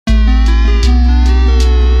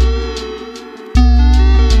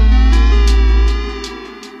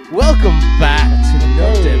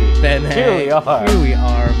And Here we are. Here we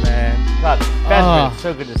are, man. God, Benjamin, it's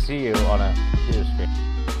so good to see you on a computer screen.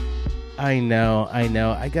 I know.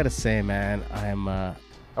 I gotta say, man,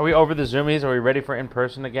 Are we over the Zoomies? Are we ready for in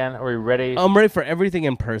person again? Are we ready? I'm ready for everything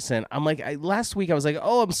in person. I'm like, last week I was like,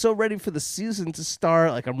 oh, I'm so ready for the season to start.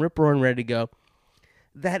 Like, I'm rip roaring ready to go.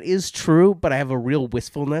 That is true, but I have a real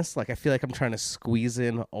wistfulness. Like, I feel like I'm trying to squeeze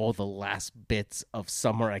in all the last bits of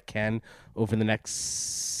summer I can over the next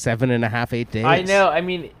 7.5, 8 days. I know. I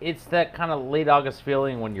mean, it's that kind of late August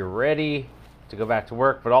feeling when you're ready to go back to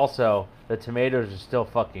work, but also the tomatoes are still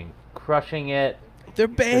fucking crushing it. They're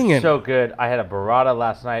banging. They're so good. I had a burrata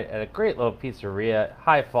last night at a great little pizzeria,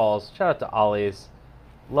 High Falls. Shout out to Ollie's.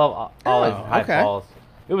 Love Ollie's and High Falls.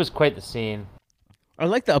 It was quite the scene. I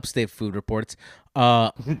like the upstate food reports.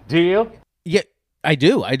 Do you? Yeah, I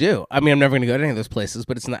do. I mean, I'm never going to go to any of those places,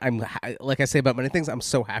 but it's not. Like I say about many things, I'm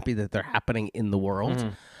so happy that they're happening in the world.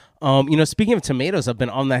 Speaking of tomatoes, I've been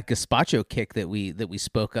on that gazpacho kick that we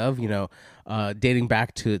spoke of. Dating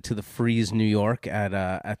back to the Freeze, New York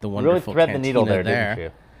at the wonderful. You really thread the needle there, there.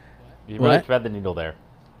 didn't you? You really thread the needle there.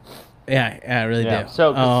 Yeah, I really do.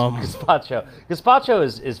 So gazpacho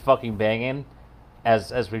is fucking banging,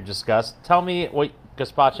 as we've discussed. Tell me what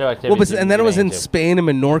gazpacho activities. Well, and then I was in into. Spain and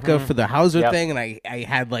Menorca for the Hauser thing, and I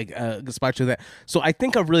had like a gazpacho there. So I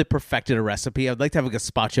think I've really perfected a recipe. I'd like to have a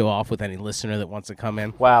gazpacho off with any listener that wants to come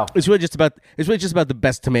in. Wow, it's really just about the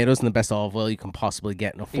best tomatoes and the best olive oil you can possibly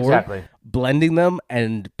get and afford. Exactly. Blending them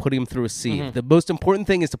and putting them through a sieve. The most important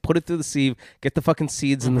thing is to put it through the sieve, get the fucking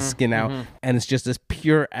seeds and the skin out, and it's just this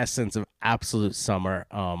pure essence of absolute summer.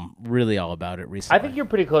 Really all about it recently. I think you're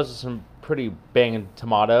pretty close to some pretty banging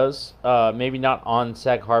tomatoes. Maybe not on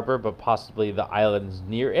Sag Harbor, but possibly the islands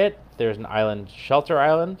near it. There's an island, Shelter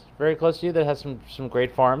Island, very close to you that has some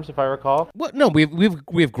great farms, if I recall. Well, no,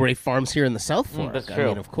 we have great farms here in the South Fork. That's true. I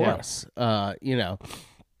mean, of course. Yeah.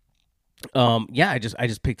 I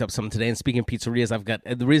just picked up some today. And speaking of pizzerias, I've got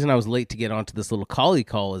the reason I was late to get onto this little collie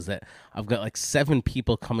call is that I've got like 7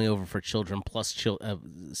 people coming over for children plus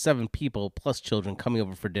 7 people plus children coming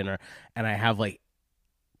over for dinner, and I have like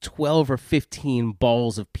 12 or 15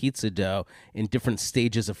 balls of pizza dough in different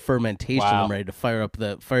stages of fermentation. Wow. I'm ready to fire up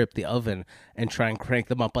the oven and try and crank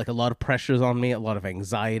them up. Like, a lot of pressures on me, a lot of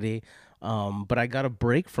anxiety. But I got a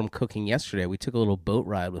break from cooking yesterday. We took a little boat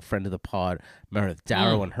ride with friend of the pod, Meredith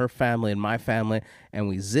Darrow, and her family and my family, and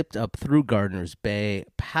we zipped up through Gardiner's Bay,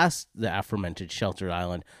 past the aforementioned Shelter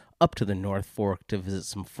Island, up to the North Fork to visit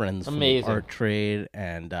some friends from the art trade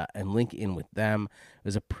and link in with them. It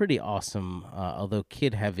was a pretty awesome, although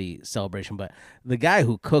kid-heavy celebration. But the guy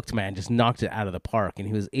who cooked, man, just knocked it out of the park, and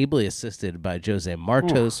he was ably assisted by Jose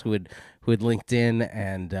Martos, who had linked in,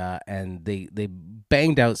 and they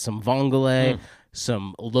banged out some vongole,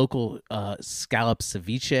 some local scallop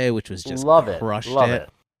ceviche, which was just Love it.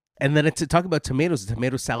 And then to talk about tomatoes, a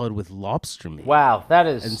tomato salad with lobster meat. Wow, that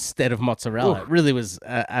is instead of mozzarella. It really was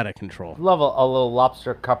out of control. Love a little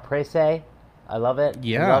lobster caprese. I love it.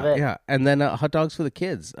 Yeah, I love it. Yeah. And then hot dogs for the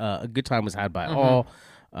kids. A good time was had by all.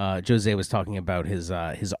 Jose was talking about his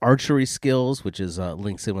archery skills, which is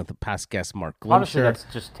links in with the past guest Mark Glimcher. Honestly, that's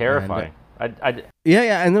just terrifying.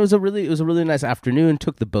 Yeah, and it was a really nice afternoon.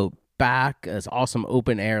 Took the boat back. It's awesome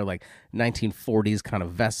open air, like 1940s kind of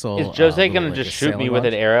vessel. Is Jose gonna just shoot me with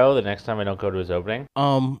an arrow the next time I don't go to his opening?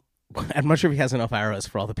 I'm not sure if he has enough arrows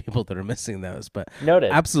for all the people that are missing those, but noted.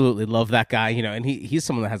 Absolutely love that guy. And he's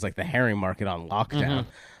someone that has like the herring market on lockdown.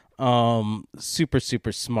 Super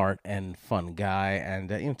smart and fun guy,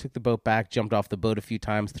 and took the boat back, jumped off the boat a few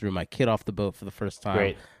times, threw my kid off the boat for the first time.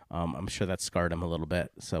 Great. I'm sure that scarred him a little bit,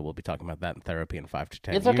 so we'll be talking about that in therapy in 5 to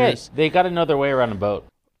 10 years. It's okay. They got to know their way around a boat.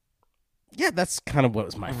 Yeah, that's kind of what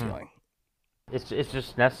was my feeling. It's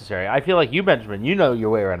just necessary. I feel like you, Benjamin, you know your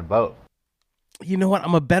way around a boat. You know what?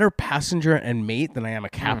 I'm a better passenger and mate than I am a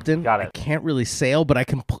captain. Got it. I can't really sail, but I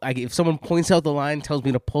can. If someone points out the line, tells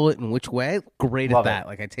me to pull it in which way, great Love at that. it.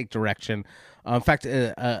 Like, I take direction. In fact,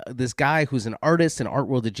 this guy who's an artist and art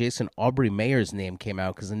world adjacent, Aubrey Mayer's name came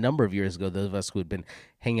out because a number of years ago, those of us who had been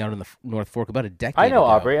hanging out in the North Fork about a decade I know ago.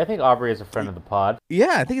 Aubrey. I think Aubrey is a friend of the pod.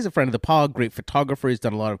 Yeah, I think he's a friend of the pod. Great photographer. He's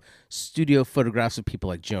done a lot of studio photographs of people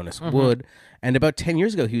like Jonas Wood. And about 10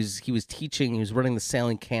 years ago, he was teaching. He was running the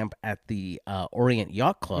sailing camp at the Orient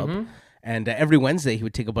Yacht Club. And every Wednesday, he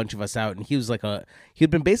would take a bunch of us out. And he was like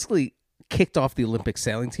he'd been basically kicked off the Olympic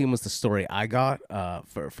sailing team, was the story I got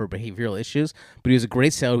for behavioral issues. But he was a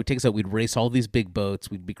great sailor who takes out. We'd race all these big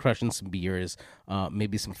boats. We'd be crushing some beers,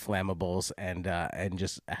 maybe some flammables, and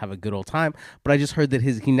just have a good old time. But I just heard that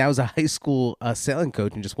he now is a high school sailing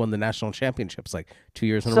coach and just won the national championships like 2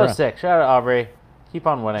 years in a row. So sick. Shout out Aubrey. Keep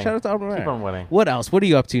on winning. Shout out to Alvin Keep Kamara. on winning. What else? What are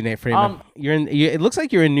you up to, Nate Freeman? It looks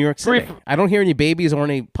like you're in New York City. I don't hear any babies or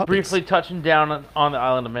any puppies. Briefly touching down on the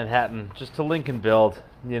island of Manhattan, just to link and build.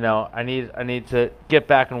 I need to get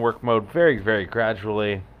back in work mode very, very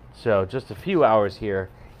gradually. So just a few hours here.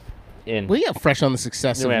 Well, yeah, fresh on the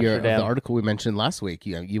success of Amsterdam. the article we mentioned last week.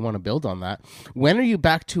 You want to build on that. When are you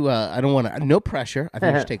back to? I don't want to. No pressure. I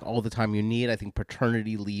think you should take all the time you need. I think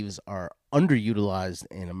paternity leaves are underutilized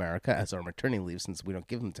in America, as are maternity leaves, since we don't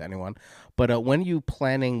give them to anyone. But when are you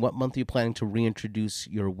planning? What month are you planning to reintroduce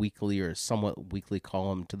your weekly or somewhat weekly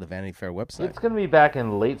column to the Vanity Fair website? It's going to be back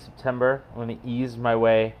in late September. I'm going to ease my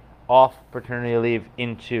way off paternity leave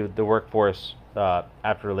into the workforce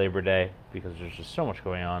after Labor Day because there's just so much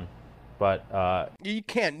going on. But you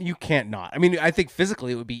can't not. I mean, I think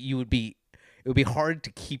physically it would be hard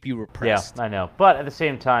to keep you repressed. Yeah, I know. But at the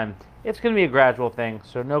same time, it's going to be a gradual thing.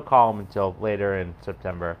 So no column until later in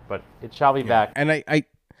September. But it shall be back. And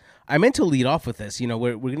I meant to lead off with this.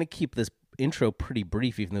 We're going to keep this intro pretty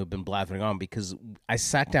brief, even though we've been blathering on, because I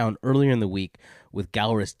sat down earlier in the week with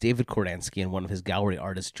gallerist David Kordansky and one of his gallery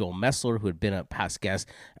artists, Joel Messler, who had been a past guest,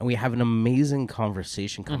 and we have an amazing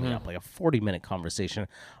conversation coming up, like a 40-minute conversation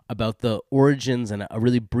about the origins and a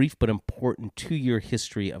really brief but important 2-year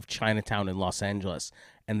history of Chinatown in Los Angeles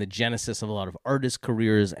and the genesis of a lot of artist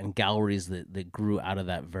careers and galleries that grew out of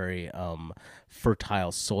that very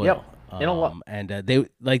fertile soil. Yep. And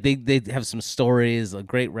they have some stories, a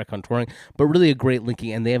great raconteuring, but really a great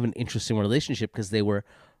linking, and they have an interesting relationship because they were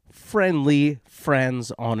friendly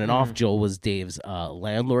friends on and off. Joel was Dave's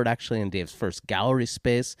landlord, actually, in Dave's first gallery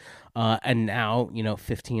space. And now,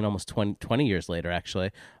 15, almost 20 years later,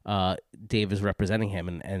 actually, Dave is representing him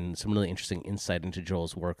and some really interesting insight into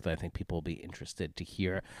Joel's work that I think people will be interested to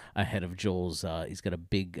hear ahead of Joel's. He's got a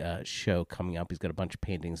big show coming up. He's got a bunch of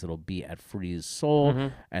paintings that'll be at Frieze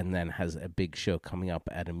Seoul, and then has a big show coming up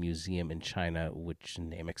at a museum in China, which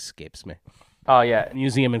name escapes me. Oh, yeah.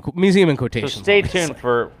 Museum in quotations. So stay tuned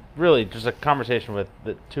for really just a conversation with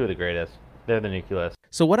the two of the greatest. They're the nucleus.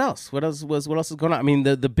 So what else? What else is going on? I mean,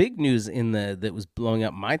 the big news that was blowing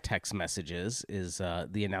up my text messages is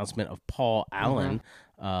the announcement of Paul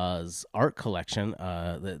Allen's art collection,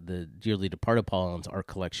 the dearly departed Paul Allen's art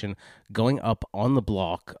collection, going up on the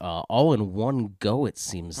block, all in one go. It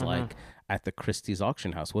seems like at the Christie's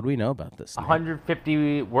auction house. What do we know about this?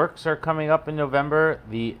 150 works are coming up in November.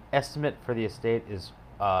 The estimate for the estate is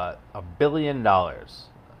 $1 billion.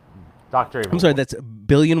 Dr. I'm sorry, that's a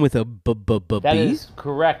billion with a B? That is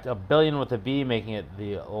correct. $1 billion with a B, making it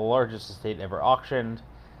the largest estate ever auctioned.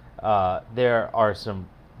 There are some,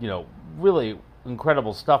 really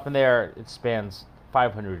incredible stuff in there. It spans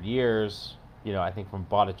 500 years, I think from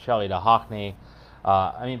Botticelli to Hockney.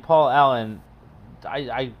 Paul Allen,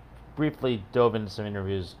 I briefly dove into some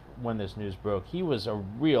interviews when this news broke. He was a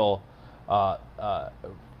real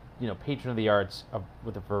patron of the arts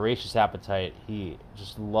with a voracious appetite. He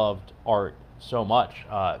just loved art so much,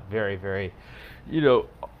 very, very,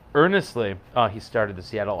 earnestly. He started the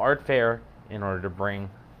Seattle Art Fair in order to bring,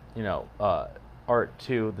 art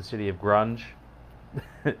to the city of grunge.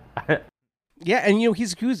 Yeah, and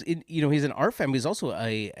he's an art fan, but he's also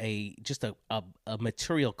a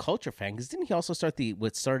material culture fan. Because didn't he also start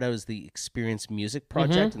what started out as the Experience Music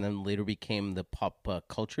Project, and then later became the Pop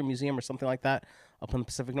Culture Museum or something like that up in the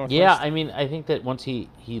Pacific Northwest? Yeah, I think that once he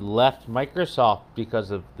left Microsoft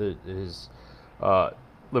because of his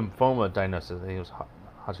lymphoma diagnosis, I think it was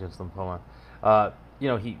Hodgkin's lymphoma.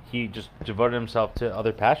 He just devoted himself to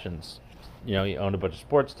other passions. He owned a bunch of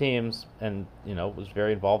sports teams and, was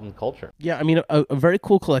very involved in culture. Yeah, a very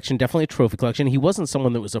cool collection, definitely a trophy collection. He wasn't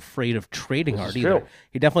someone that was afraid of trading art either. True.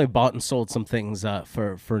 He definitely bought and sold some things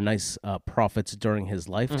for nice profits during his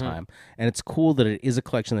lifetime. And it's cool that it is a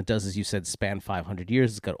collection that does, as you said, span 500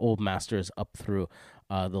 years. It's got old masters up through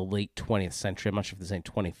the late 20th century. I'm not sure if there's any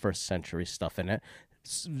 21st century stuff in it.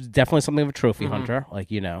 It's definitely something of a trophy hunter,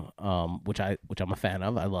 which I'm a fan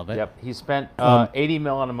of. I love it. Yep, he spent $80 million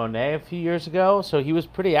on a Monet a few years ago, so he was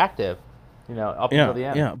pretty active, up until the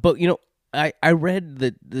end. Yeah, but I read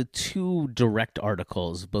the two direct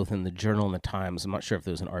articles, both in the Journal and the Times. I'm not sure if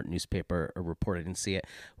there was an art newspaper or report. I didn't see it.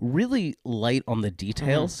 Really light on the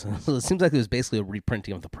details. So it seems like it was basically a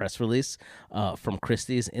reprinting of the press release from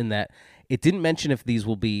Christie's, in that it didn't mention if these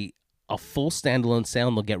will be a full standalone sale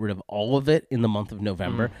and they'll get rid of all of it in the month of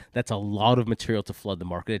November. That's a lot of material to flood the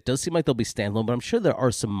market. It does seem like they'll be standalone, but I'm sure there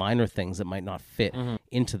are some minor things that might not fit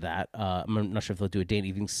into that. I'm not sure if they'll do a day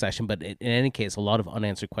evening session, but in any case, a lot of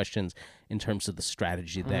unanswered questions in terms of the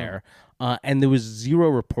strategy there. And there was zero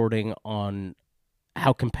reporting on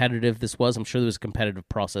how competitive this was. I'm sure there was a competitive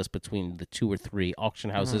process between the 2 or 3 auction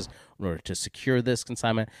houses in order to secure this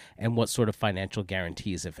consignment, and what sort of financial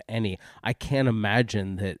guarantees, if any. I can't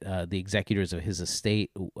imagine that the executors of his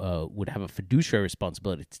estate would have a fiduciary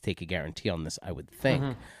responsibility to take a guarantee on this, I would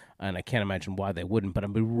think. And I can't imagine why they wouldn't, but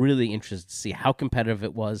I'm really interested to see how competitive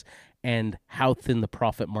it was and how thin the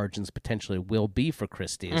profit margins potentially will be for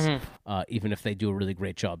Christie's, even if they do a really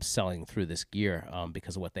great job selling through this gear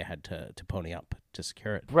because of what they had to pony up to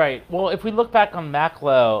secure it. Right. Well, if we look back on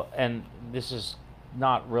Maclo, and this is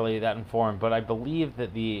not really that informed, but I believe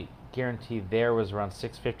that the guarantee there was around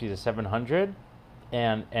 650 to 700,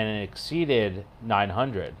 and it exceeded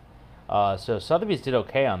 900. So Sotheby's did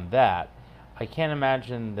okay on that. I can't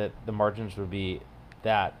imagine that the margins would be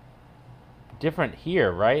that different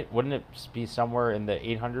here, right? Wouldn't it be somewhere in the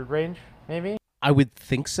 800 range, maybe? I would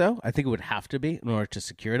think so. I think it would have to be in order to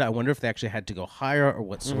secure it. I wonder if they actually had to go higher, or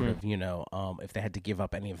what sort of, if they had to give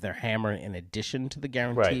up any of their hammer in addition to the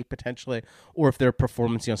guarantee potentially, or if their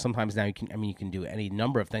performance, sometimes now you can do any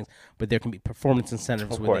number of things, but there can be performance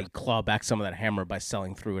incentives where they claw back some of that hammer by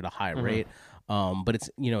selling through at a high rate. But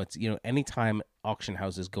it's anytime auction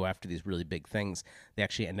houses go after these really big things, they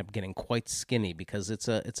actually end up getting quite skinny because it's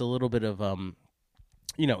a little bit of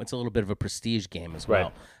it's a little bit of a prestige game as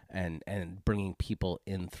well, and bringing people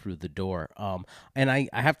in through the door. And I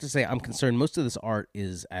have to say, I'm concerned. Most of this art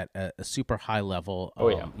is at a super high level.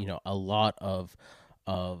 A lot of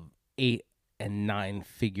 8 and 9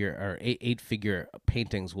 figure or 8 figure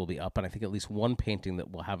paintings will be up, and I think at least one painting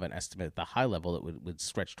that will have an estimate at the high level that would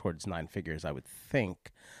stretch towards 9 figures, I would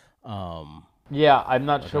think. Yeah, I'm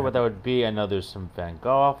not sure what that would be. I know there's some Van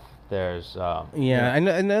Gogh. There's I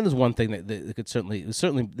know there's one thing that could certainly be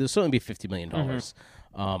 $50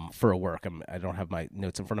 million for a work. I don't have my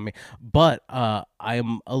notes in front of me, but I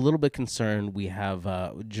am a little bit concerned. We have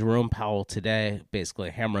Jerome Powell today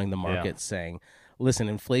basically hammering the market, saying, listen,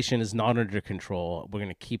 inflation is not under control. We're going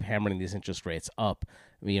to keep hammering these interest rates up.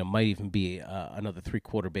 Might even be another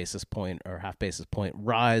 3/4 basis point or half basis point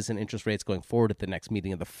rise in interest rates going forward at the next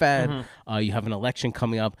meeting of the Fed. You have an election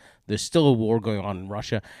coming up. There's still a war going on in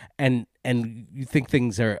Russia, and you think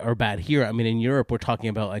things are bad here. I mean, in Europe, we're talking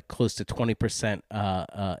about like close to 20%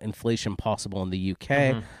 inflation possible in the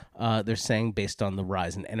UK. They're saying based on the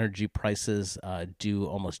rise in energy prices due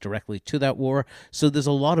almost directly to that war. So there's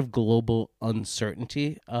a lot of global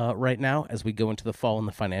uncertainty right now as we go into the fall in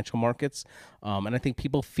the financial markets. And I think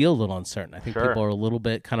people feel a little uncertain. I think people are a little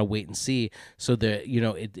bit kind of wait and see. So that,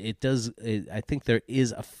 I think there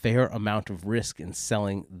is a fair amount of risk in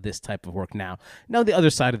selling this type of work now. Now, the other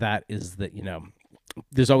side of that is that,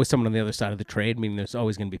 there's always someone on the other side of the trade, meaning there's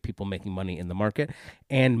always going to be people making money in the market.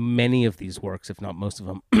 And many of these works, if not most of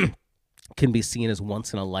them, can be seen as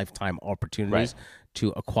once-in-a-lifetime opportunities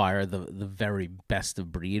to acquire the very best of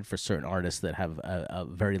breed for certain artists that have a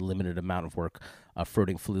very limited amount of work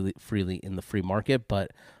floating freely in the free market.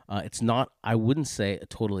 But it's not, I wouldn't say,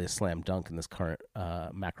 totally a slam dunk in this current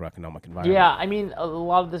macroeconomic environment. Yeah, I mean, a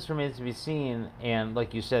lot of this remains to be seen. And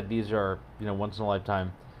like you said, these are,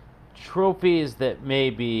 once-in-a-lifetime trophies that may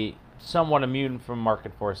be somewhat immune from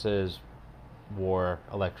market forces, war,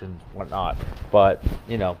 elections, whatnot. But,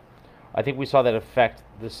 I think we saw that affect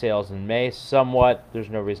the sales in May somewhat. There's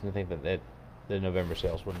no reason to think that the November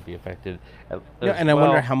sales wouldn't be affected. I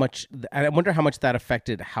wonder how much. I wonder how much that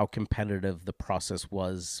affected how competitive the process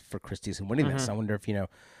was for Christie's in winning this. I wonder if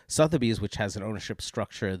Sotheby's, which has an ownership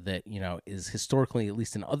structure that is historically, at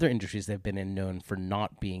least in other industries they've been in, known for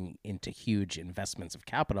not being into huge investments of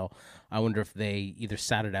capital. I wonder if they either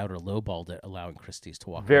sat it out or lowballed it, allowing Christie's to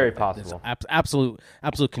walk. Very possible. Absolute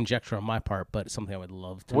conjecture on my part, but something I would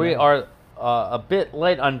love to. We are a bit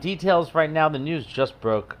late on details right now. The news just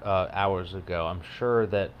broke hours ago. I'm sure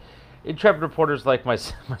that intrepid reporters like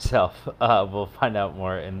myself will find out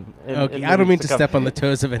more. Okay, I don't mean to step on the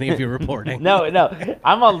toes of any of your reporting. No,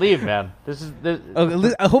 I'm on leave, man.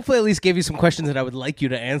 I hopefully at least gave you some questions that I would like you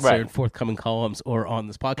to answer in forthcoming columns or on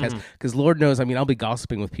this podcast. Because Lord knows, I'll be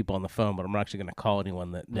gossiping with people on the phone, but I'm not actually going to call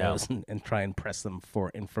anyone that knows and try and press them for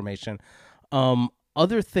information.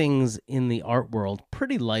 Other things in the art world,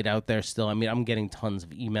 pretty light out there still. I'm getting tons of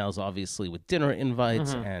emails, obviously, with dinner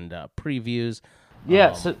invites and previews.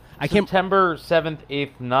 Yeah, so September 7th,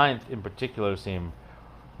 8th, 9th in particular seem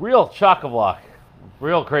real chock-a-block,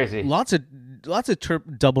 real crazy. Lots of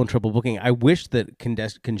double and triple booking. I wish that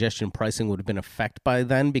congestion pricing would have been effect by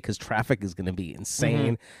then, because traffic is going to be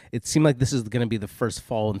insane. It seemed like this is going to be the first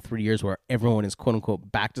fall in 3 years where everyone is quote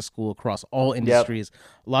unquote back to school across all industries.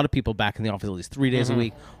 A lot of people back in the office at least 3 days a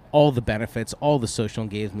week. all the benefits, all the social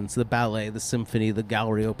engagements, the ballet, the symphony, the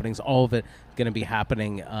gallery openings, all of it going to be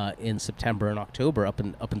happening in September and October up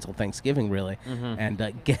until Thanksgiving, really.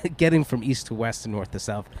 And getting from east to west and north to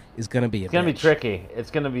south is going to be It's going to be tricky.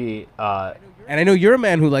 It's going to be... and I know you're a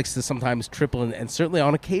man who likes to sometimes triple and certainly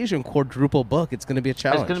on occasion quadruple book. It's going to be a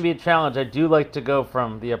challenge. It's going to be a challenge. I do like to go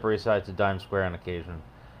from the Upper East Side to Dime Square on occasion,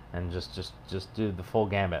 and just do the full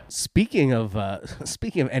gamut. Speaking of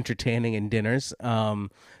entertaining and dinners,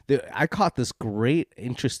 I caught this great,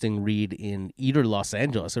 interesting read in Eater Los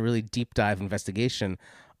Angeles, a really deep dive investigation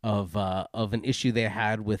of an issue they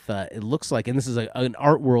had with it looks like, and this is an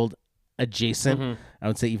art world adjacent, I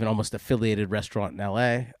would say even almost affiliated restaurant in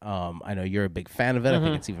LA. I know you're a big fan of it. I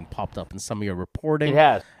think it's even popped up in some of your reporting. It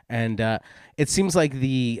has. And it seems like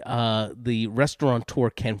the restaurateur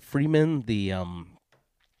Ken Freeman,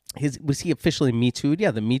 was he officially Me Too'd?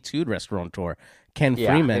 Yeah, the Me Too'd restaurateur Ken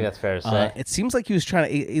Freeman. I think that's fair to say. It seems like he was trying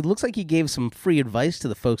to. It looks like he gave some free advice to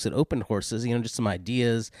the folks at Open Horses. Just some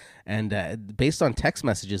ideas, and based on text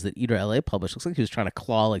messages that Eater LA published, looks like he was trying to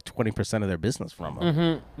claw like 20% of their business from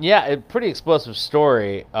them. Yeah, a pretty explosive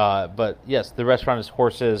story. But yes, the restaurant is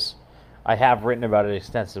Horses. I have written about it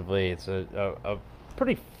extensively. It's a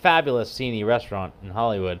pretty fabulous, sceney restaurant in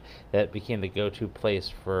Hollywood that became the go-to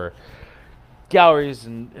place for galleries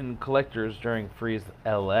and collectors during Freeze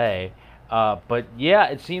LA. But yeah,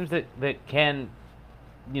 it seems that Ken,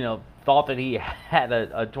 thought that he had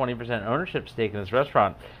a 20% ownership stake in this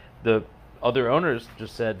restaurant. The other owners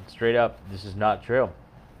just said straight up, this is not true.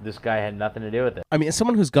 This guy had nothing to do with it. I mean, as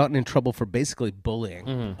someone who's gotten in trouble for basically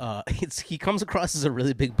bullying, he comes across as a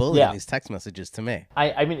really big bully in these text messages to me.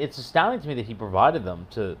 I mean, it's astounding to me that he provided them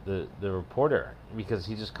to the reporter, because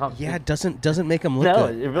he just comes. Yeah, it doesn't make him look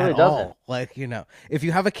good. No, it really All. doesn't. Like, if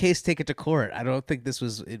you have a case, take it to court. I don't think this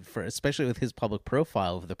was especially with his public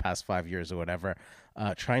profile over the past 5 years or whatever.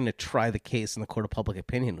 Trying to try the case in the court of public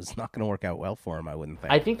opinion was not going to work out well for him, I wouldn't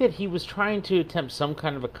think. I think that he was trying to attempt some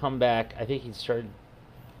kind of a comeback. I think he started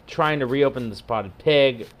trying to reopen the Spotted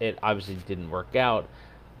Pig. It obviously didn't work out.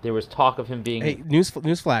 There was talk of him being... Hey,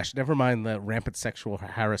 newsflash, never mind the rampant sexual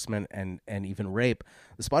harassment and even rape.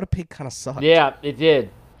 The Spotted Pig kind of sucked. Yeah, it did.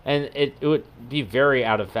 And it would be very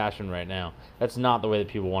out of fashion right now. That's not the way that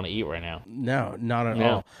people want to eat right now. No, not at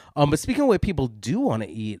all. But speaking of what people do want to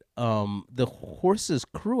eat, the Horses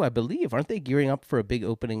crew, I believe, aren't they gearing up for a big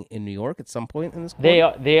opening in New York at some point in this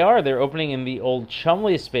quarter? They are. They're opening in the old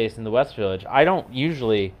Chumley space in the West Village. I don't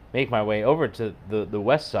usually make my way over to the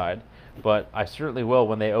West Side, but I certainly will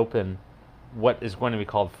when they open what is going to be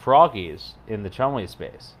called Froggy's in the Chumley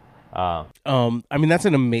space. I mean, that's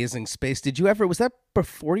an amazing space. Was that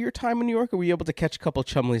before your time in New York, or were you able to catch a couple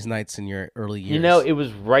Chumley's nights in your early years? It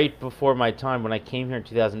was right before my time. When I came here in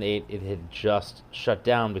 2008, it had just shut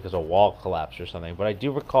down because a wall collapsed or something. But I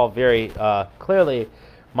do recall very clearly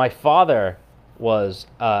my father was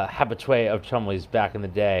a habitué of Chumley's back in the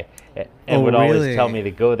day and would always tell me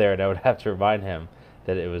to go there, and I would have to remind him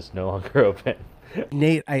that it was no longer open.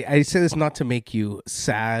 Nate, I say this not to make you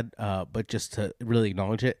sad, but just to really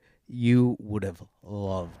acknowledge it. You would have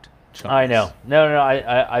loved Chumley's. I know. No,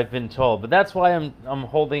 I've been told. But that's why I'm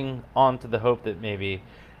holding on to the hope that maybe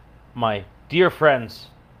my dear friends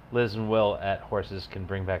Liz and Will at Horses can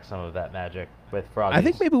bring back some of that magic with Froggy's. I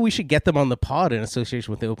think maybe we should get them on the pod in association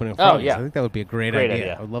with the opening of Froggy's. I think that would be a great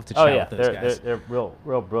idea. I would love to chat with those guys. They're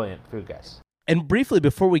real brilliant food guys. And briefly,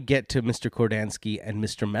 before we get to Mr. Kordansky and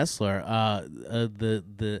Mr. Messler,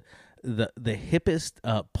 the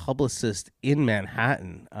hippest publicist in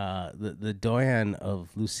Manhattan, the doyen of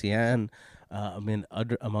Lucien,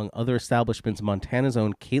 among other establishments, Montana's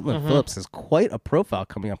own Caitlin Phillips has quite a profile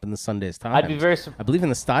coming up in the Sunday's Times. I believe in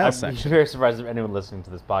the style section. I'd be very surprised if anyone listening to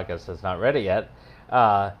this podcast has not read it yet.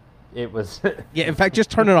 It was... Yeah, in fact, just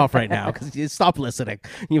turn it off right now, because you stop listening.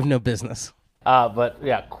 You have no business. But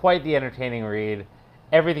yeah, quite the entertaining read.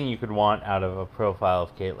 Everything you could want out of a profile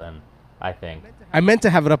of Caitlin, I think. I meant to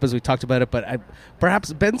have it up as we talked about it, but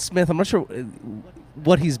perhaps Ben Smith, I'm not sure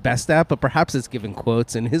what he's best at, but perhaps it's giving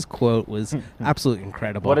quotes, and his quote was absolutely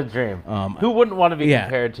incredible. What a dream. Who wouldn't want to be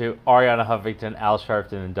compared to Ariana Huffington, Al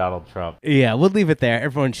Sharpton, and Donald Trump? Yeah, we'll leave it there.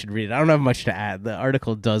 Everyone should read it. I don't have much to add. The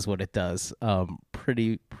article does what it does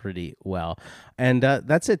pretty well. And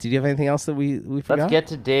that's it. Did you have anything else that we forgot? Let's get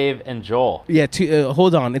to Dave and Joel. Yeah,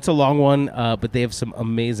 hold on. It's a long one, but they have some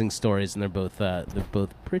amazing stories, and they're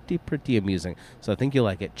both pretty amusing. So I think you'll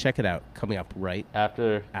like it. Check it out. Coming up right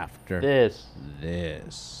after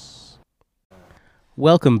this.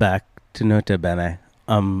 Welcome back to Nota Bene.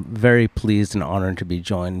 I'm very pleased and honored to be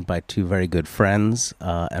joined by two very good friends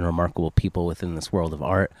and remarkable people within this world of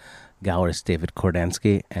art. gallerist David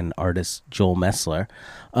Kordansky and artist Joel Messler.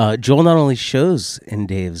 Joel not only shows in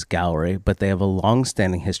Dave's gallery, but they have a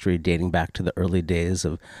long-standing history dating back to the early days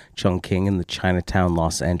of Chongqing and the Chinatown,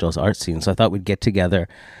 Los Angeles art scene. So I thought we'd get together,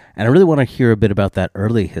 and I really want to hear a bit about that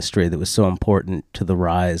early history that was so important to the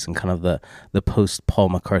rise and kind of the post-Paul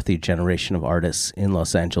McCarthy generation of artists in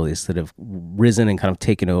Los Angeles that have risen and kind of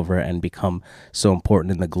taken over and become so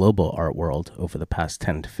important in the global art world over the past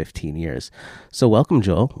 10 to 15 years. So welcome,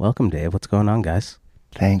 Joel. Welcome, Dave. What's going on, guys?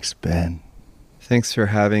 Thanks, Ben. Thanks for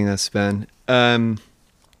having us, Ben.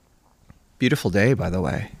 Beautiful day, by the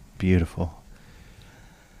way. Beautiful.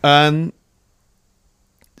 So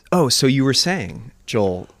you were saying,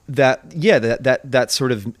 Joel, that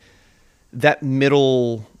sort of that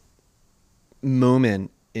middle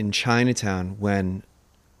moment in Chinatown when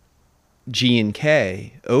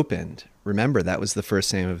G&K opened. Remember, that was the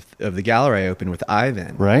first name of the gallery I opened with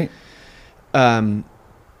Ivan. Right?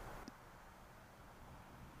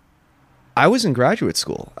 I was in graduate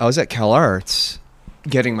school. I was at CalArts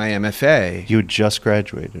getting my MFA. You had just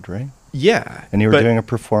graduated, right? Yeah. And you were doing a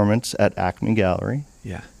performance at Acme Gallery.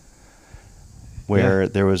 Yeah. Where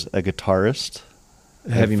there was a guitarist.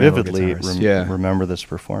 Heavy I metal vividly guitarist. remember this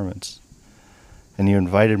performance. And you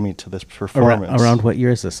invited me to this performance. Around what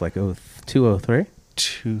year is this? Like 02, 03?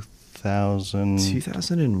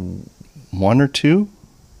 2001 or 2?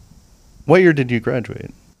 What year did you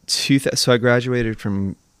graduate? So I graduated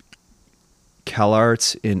from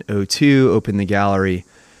CalArts in 02, opened the gallery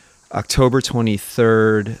October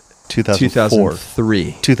 23rd,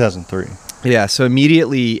 2003. 2003. Yeah, so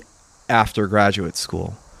immediately after graduate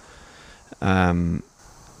school.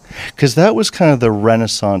 Because that was kind of the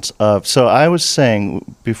renaissance of... So I was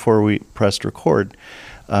saying before we pressed record,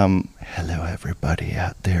 hello everybody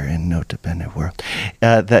out there in Nota Bene world,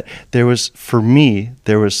 that there was, for me,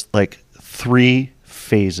 there was like 3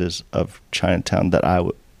 phases of Chinatown that I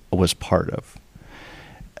was part of.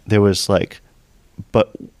 There was like,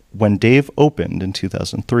 but when Dave opened in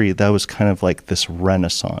 2003, that was kind of like this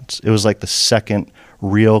renaissance. It was like the second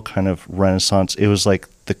real kind of renaissance. It was like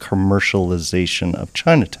the commercialization of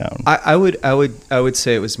Chinatown. I would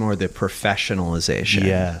say it was more the professionalization.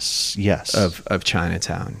 Yes. Of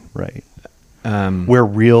Chinatown. Right. Where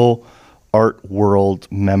real art world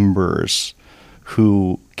members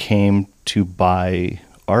who came to buy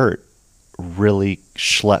art really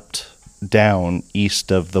schlepped down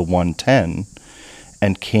east of the 110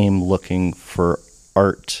 and came looking for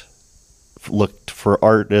art, looked for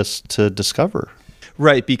artists to discover.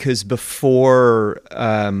 Right, because before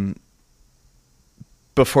that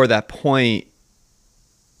point,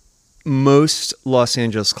 most Los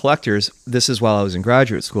Angeles collectors, this is while I was in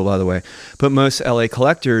graduate school, by the way, but most LA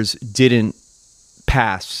collectors didn't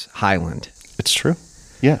pass Highland. It's true.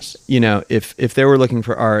 Yes. You know, if they were looking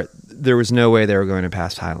for art, there was no way they were going to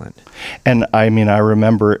pass Highland. And I mean, I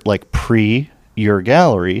remember like pre your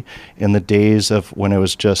gallery in the days of when it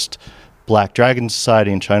was just Black Dragon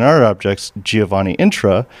Society and China Art Objects, Giovanni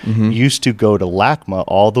Intra used to go to LACMA,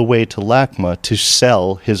 all the way to LACMA, to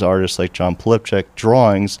sell his artists like John Polipchak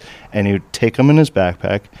drawings, and he would take them in his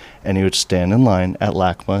backpack and he would stand in line at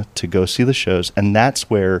LACMA to go see the shows. And that's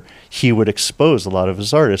where he would expose a lot of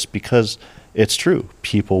his artists, because it's true,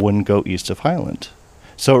 people wouldn't go east of Highland.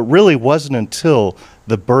 So it really wasn't until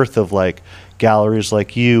the birth of like galleries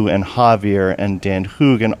like you and Javier and Dan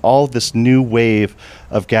Hoog and all this new wave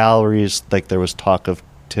of galleries, like there was talk of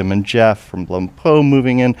Tim and Jeff from Blum Poe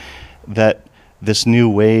moving in, that this new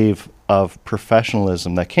wave of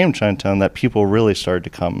professionalism that came to Chinatown, that people really started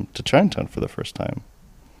to come to Chinatown for the first time.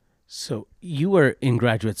 So you were in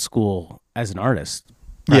graduate school as an artist,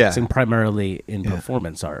 practicing primarily in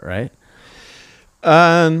performance art, right?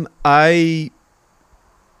 I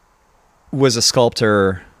was a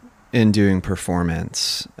sculptor in doing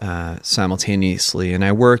performance simultaneously, and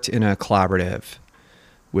I worked in a collaborative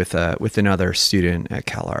with another student at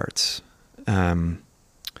CalArts, and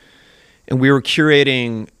we were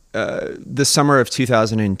curating the summer of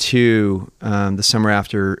 2002, the summer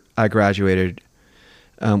after I graduated.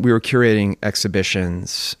 We were curating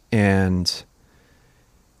exhibitions, and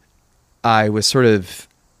I was sort of.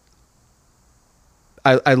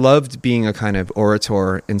 I loved being a kind of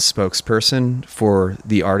orator and spokesperson for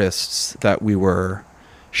the artists that we were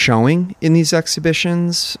showing in these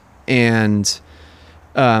exhibitions, and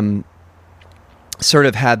sort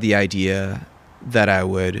of had the idea that I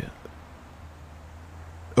would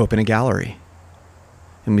open a gallery.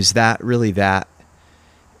 And was that really that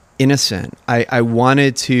innocent? I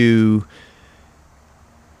wanted to...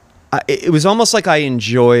 it was almost like I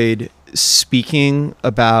enjoyed speaking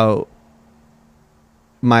about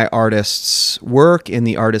my artists' work and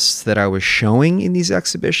the artists that I was showing in these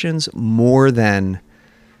exhibitions more than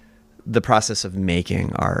the process of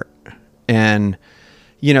making art. And,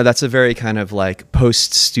 you know, that's a very kind of like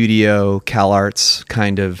post-studio CalArts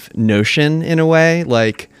kind of notion in a way.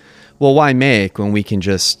 Like, well, why make when we can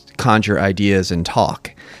just conjure ideas and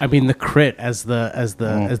talk? I mean, the crit as the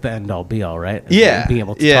end all be all, right? Yeah, being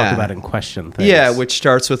able to talk about and question things. Yeah, which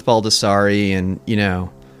starts with Baldessari, and you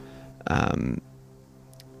know, and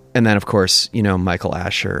then of course, you know, Michael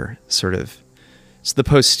Asher. Sort of, it's the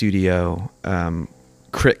post studio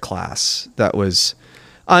crit class that was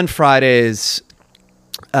on Fridays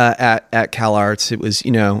at CalArts. It was,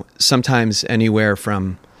 you know, sometimes anywhere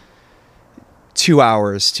from 2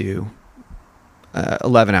 hours to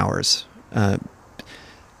 11 hours.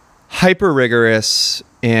 Hyper rigorous,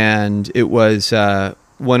 and it was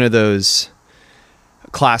one of those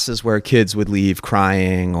classes where kids would leave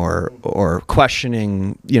crying or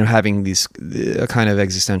questioning, you know, having these kind of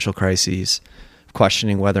existential crises,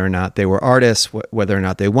 questioning whether or not they were artists, whether or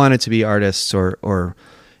not they wanted to be artists, or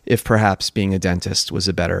if perhaps being a dentist was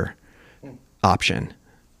a better option.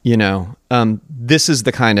 You know, this was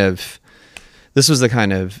the kind of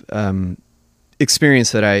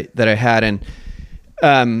experience that I had,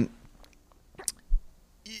 and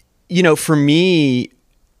you know, for me,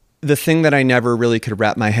 the thing that I never really could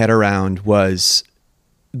wrap my head around was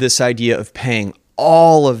this idea of paying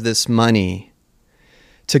all of this money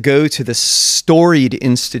to go to this storied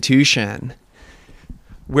institution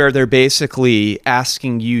where they're basically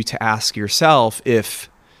asking you to ask yourself if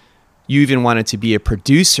you even wanted to be a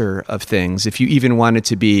producer of things, if you even wanted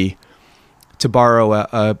to be, to borrow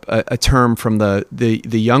a term from the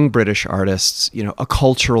young British artists, you know, a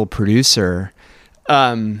cultural producer.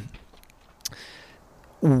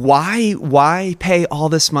 Why pay all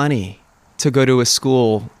this money to go to a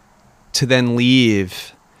school to then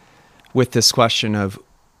leave with this question of,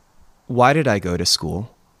 why did I go to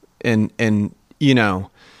school? And you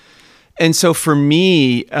know, and so for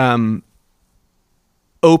me,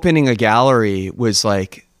 opening a gallery was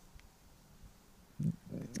like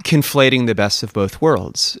conflating the best of both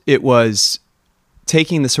worlds. It was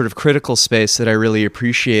taking the sort of critical space that I really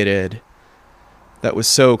appreciated, that was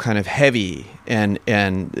so kind of heavy, and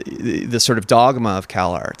the sort of dogma of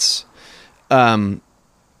CalArts,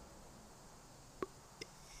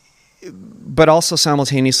 but also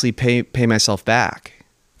simultaneously pay myself back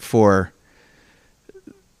for,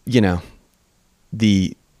 you know,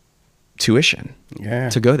 the tuition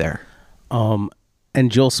to go there. And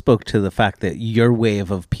Joel spoke to the fact that your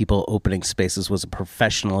wave of people opening spaces was a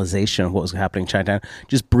professionalization of what was happening in Chinatown.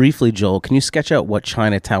 Just briefly, Joel, can you sketch out what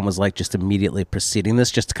Chinatown was like just immediately preceding this,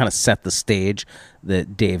 just to kind of set the stage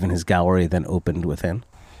that Dave and his gallery then opened within?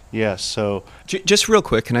 Yeah, so... Just real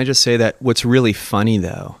quick, can I just say that what's really funny,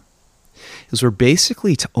 though, is we're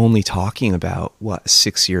basically only talking about, what, a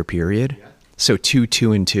 6-year period? Yeah. So 2,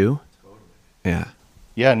 2, and 2? Totally. Yeah.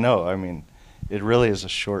 Yeah, no, I mean, it really is a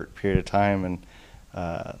short period of time, and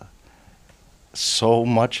so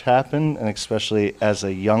much happened, and especially as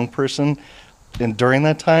a young person, and during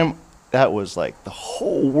that time, that was like the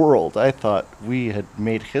whole world. I thought we had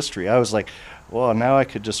made history. I was like, well, now I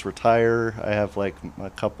could just retire. I have like a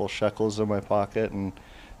couple shekels in my pocket, and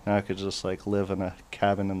now I could just like live in a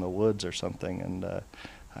cabin in the woods or something. And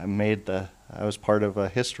I was part of a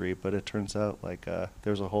history, but it turns out like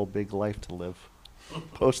there's a whole big life to live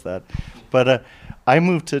post that. But I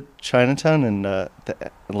moved to Chinatown in the end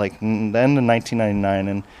of 1999,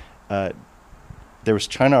 and there was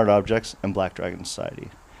China Art Objects and Black Dragon Society.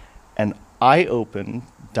 And I opened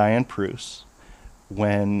Diane Pruss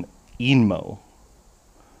when Inmo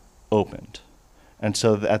opened. And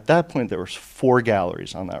so at that point, there was 4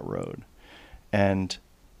 galleries on that road. And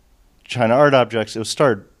China Art Objects, it was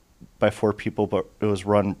started by 4 people, but it was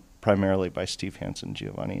run primarily by Steve Hansen and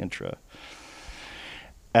Giovanni Intra.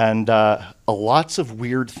 And lots of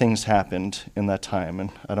weird things happened in that time.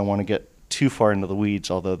 And I don't want to get too far into the weeds,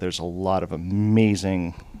 although there's a lot of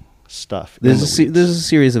amazing stuff. There's a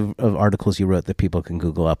series of articles you wrote that people can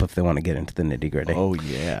Google up if they want to get into the nitty-gritty. Oh,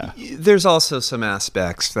 yeah. There's also some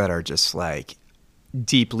aspects that are just like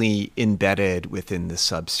deeply embedded within the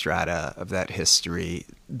substrata of that history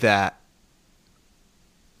that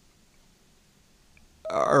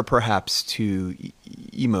are perhaps too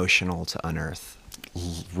emotional to unearth.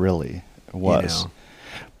 Really, it was. You know?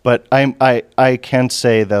 But I can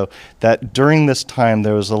say, though, that during this time,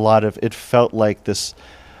 there was a lot of, it felt like this,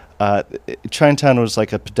 Chinatown was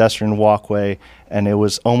like a pedestrian walkway, and it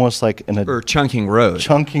was almost like or Chungking Road.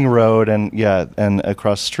 Chungking Road, and yeah, and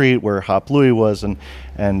across the street where Hop Louie was,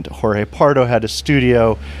 and Jorge Pardo had a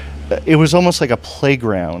studio. it was almost like a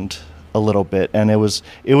playground a little bit, and it was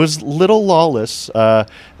little lawless.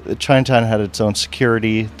 Chinatown had its own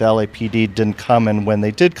security. The LAPD didn't come, and when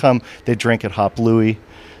they did come, they drank at Hop Louie.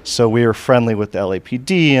 So we were friendly with the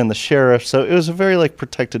LAPD and the sheriff. So it was a very like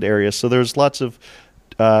protected area. So there was lots of,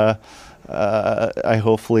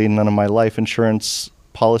 hopefully none of my life insurance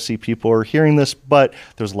policy people are hearing this, but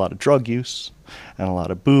there's a lot of drug use and a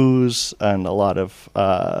lot of booze and a lot of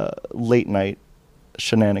late night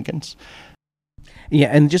shenanigans. Yeah,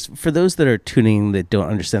 and just for those that are tuning in that don't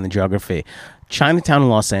understand the geography, Chinatown in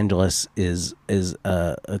Los Angeles is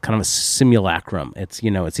a kind of a simulacrum. It's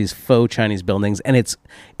it's these faux Chinese buildings, and it's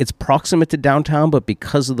proximate to downtown, but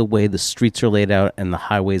because of the way the streets are laid out and the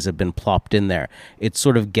highways have been plopped in there, it's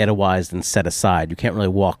sort of ghettoized and set aside. You can't really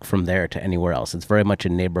walk from there to anywhere else. It's very much a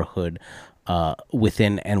neighborhood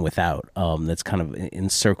within and without, that's kind of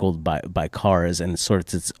encircled by cars, and sort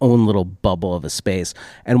of its own little bubble of a space.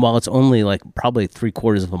 And while it's only like probably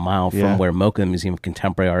 3/4 of a mile from where MoCA, the Museum of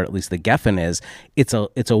Contemporary Art, at least the Geffen is, it's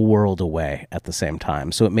a world away at the same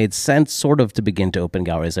time. So it made sense sort of to begin to open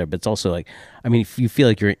galleries there, but it's also like, I mean, if you feel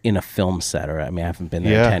like you're in a film set, or I mean, I haven't been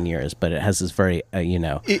there in 10 years, but it has this very,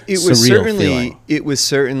 surreal feeling. It was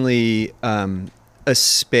certainly a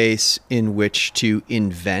space in which to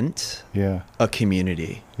invent a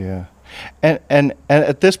community. Yeah. And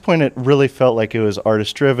at this point, it really felt like it was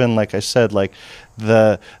artist driven. Like I said, like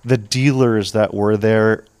the dealers that were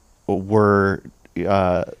there were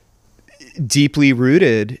deeply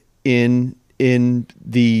rooted in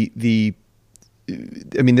the.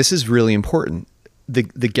 I mean, this is really important. The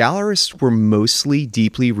gallerists were mostly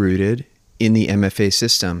deeply rooted in the MFA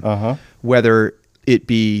system, whether it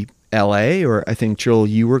be LA, or I think, Joel,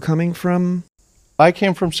 you were coming from? I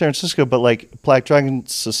came from San Francisco, but like Black Dragon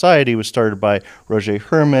Society was started by Roger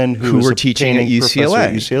Herman, who was were teaching at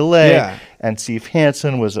UCLA, and Steve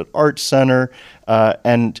Hansen was at Art Center,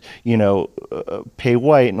 and Pei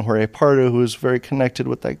White and Jorge Pardo, who was very connected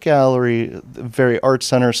with that gallery, very Art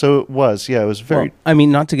Center. So it was very. Well, I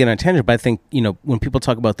mean, not to get on a tangent, but I think when people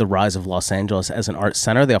talk about the rise of Los Angeles as an art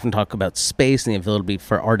center, they often talk about space and the ability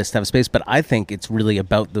for artists to have space. But I think it's really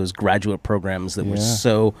about those graduate programs that were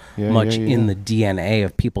so much in the DNA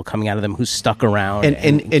of people coming out of them who stuck around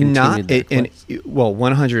and not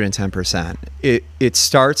 110%. It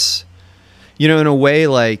starts, in a way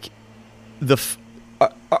like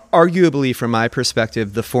arguably from my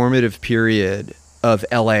perspective, the formative period of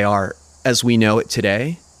LA art as we know it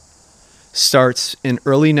today starts in the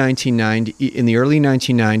early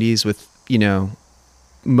 1990s with,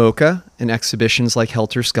 MoCA and exhibitions like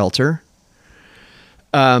Helter Skelter.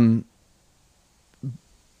 But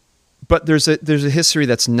there's a history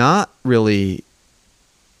that's not really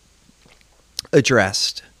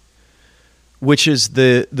addressed, which is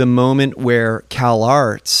the moment where Cal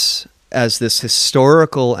Arts, as this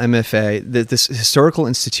historical MFA, this historical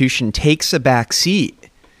institution, takes a back seat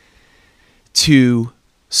to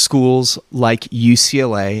schools like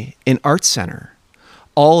UCLA and Art Center.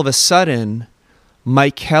 All of a sudden,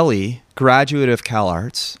 Mike Kelly, graduate of Cal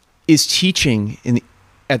Arts, is teaching in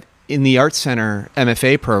the Art Center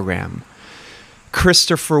MFA program.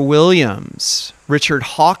 Christopher Williams, Richard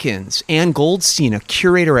Hawkins, Ann Goldstein, a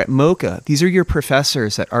curator at MoCA. These are your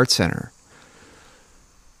professors at Art Center.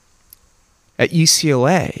 At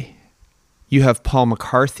UCLA, you have Paul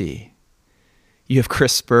McCarthy, you have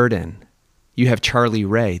Chris Burden, you have Charlie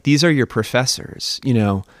Ray. These are your professors.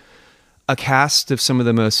 A cast of some of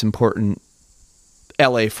the most important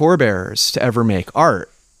LA forebearers to ever make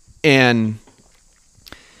art. And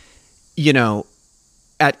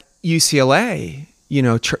at UCLA,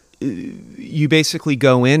 you basically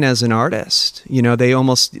go in as an artist. They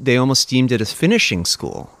almost deemed it a finishing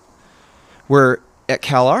school. Where at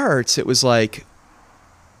Cal Arts, it was like,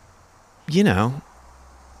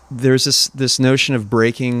 there's this notion of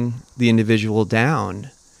breaking the individual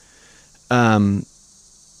down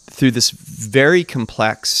through this very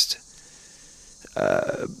complex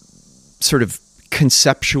sort of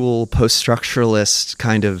conceptual post-structuralist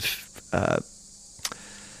kind of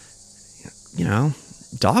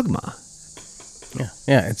dogma.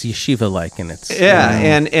 Yeah, it's yeshiva-like, and it's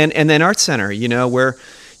and then Art Center, where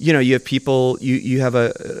you have people, you have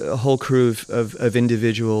a whole crew of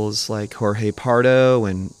individuals like Jorge Pardo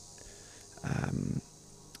and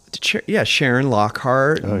Sharon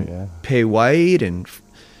Lockhart, Pei White and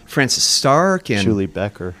Francis Stark and Julie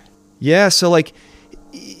Becker. Yeah, so like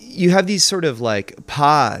you have these sort of like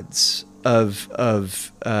pods of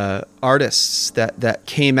artists that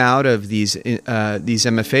came out of these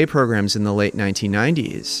MFA programs in the late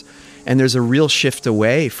 1990s, and there's a real shift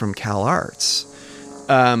away from Cal Arts.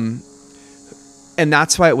 and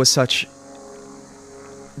that's why it was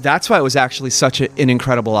actually such an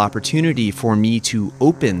incredible opportunity for me to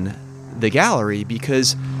open the gallery,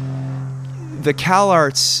 because the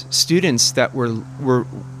CalArts students that were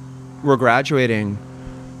graduating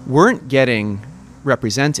weren't getting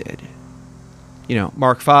represented. You know,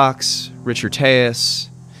 Mark Fox, Richard Tejas,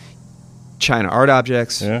 China Art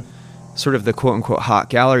Objects, Yeah. sort of the quote-unquote hot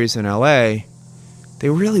galleries in LA, they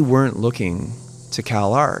really weren't looking to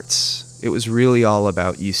CalArts. It was really all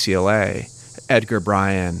about UCLA, Edgar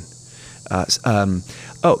Bryan,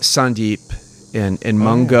 Sandeep and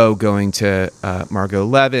Mungo going to Margot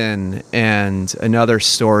Levin, and another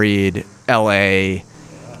storied LA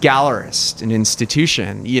gallerist, an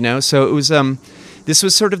institution, you know? So it was, this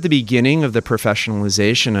was sort of the beginning of the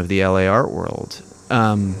professionalization of the LA art world.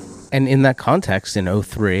 And in that context, in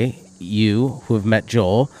 2003, you, who have met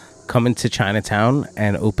Joel, come into Chinatown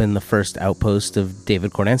and open the first outpost of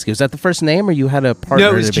David Kornansky. Was that the first name, or you had a partner?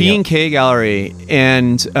 No, it was G&K Gallery.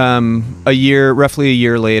 And roughly a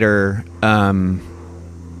year later,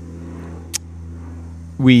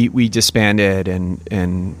 we disbanded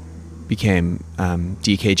and became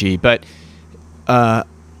DKG. But I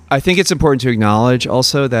think it's important to acknowledge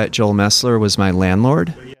also that Joel Messler was my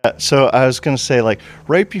landlord. Yeah, so I was going to say, like,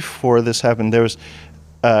 right before this happened, there was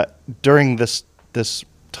during this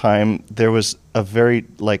time there was a very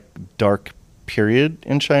like dark period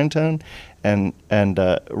in Chinatown, and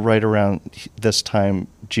right around this time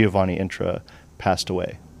Giovanni Intra passed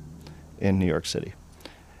away in New York City.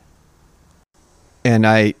 And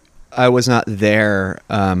I was not there.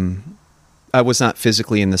 I was not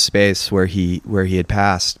physically in the space where he had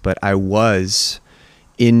passed, but I was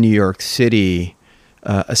in New York City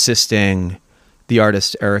assisting the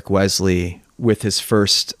artist Eric Wesley with his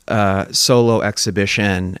first solo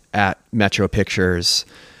exhibition at Metro Pictures.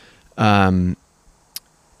 And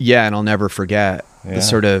I'll never forget the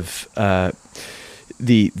sort of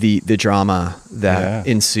the drama that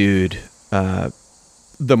ensued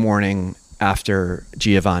the morning after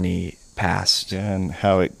Giovanni passed. Yeah, and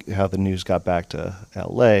how the news got back to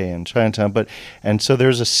L.A. and Chinatown, and so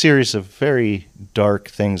there's a series of very dark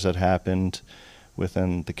things that happened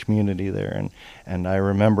within the community there, and I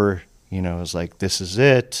remember, you know, it was like, this is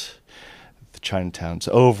it, the Chinatown's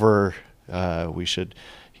over, we should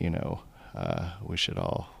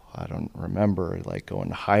all, I don't remember, like, go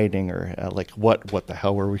into hiding, or like what the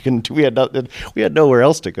hell were we going to do? We had nowhere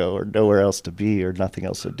else to go, or nowhere else to be, or nothing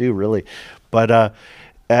else to do, really. But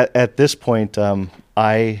at this point, us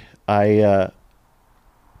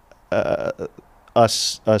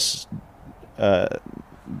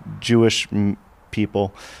Jewish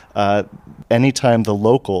people, anytime the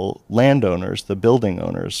local landowners, the building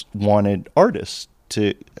owners, wanted artists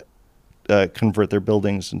to convert their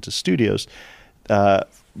buildings into studios,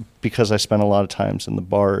 because I spent a lot of times in the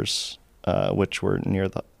bars, which were near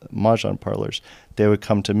the mahjong parlors, they would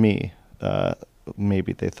come to me.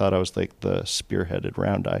 Maybe they thought I was like the spearheaded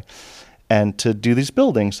round eye, and to do these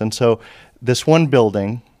buildings. And so this one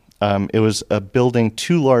building, it was a building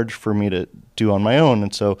too large for me to do on my own.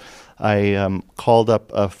 And so I called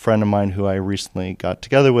up a friend of mine who I recently got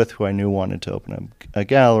together with, who I knew wanted to open a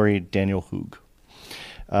gallery, Daniel Hoog.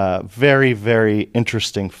 Very, very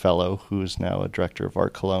interesting fellow who's now a director of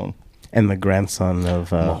Art Cologne. And the grandson of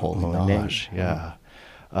Mahol Minaj, yeah.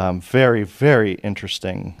 Very, very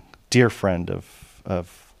interesting, dear friend of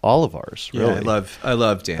all of ours, really. Yeah, I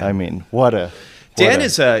love Dan. I mean, Dan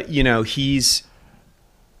is he's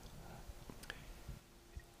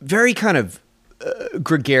very kind of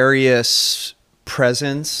gregarious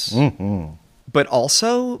presence, but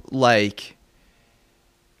also like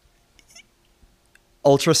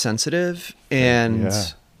ultra sensitive. And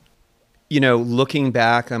you know, looking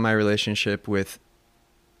back on my relationship with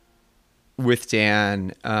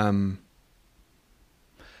Dan,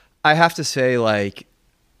 I have to say, like,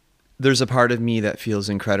 there's a part of me that feels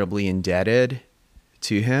incredibly indebted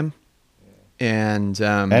to him. And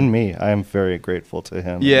me, I am very grateful to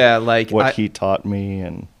him. Yeah, like what he taught me,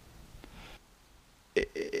 and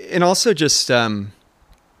also just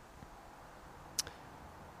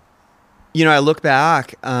you know, I look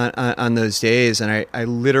back on those days, and I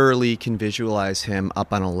literally can visualize him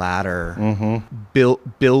up on a ladder,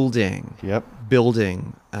 building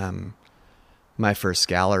my first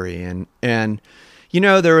gallery, and you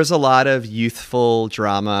know, there was a lot of youthful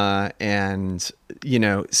drama and, you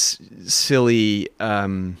know, silly,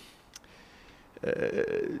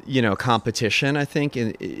 you know, competition, I think.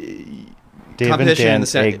 Dave and Dan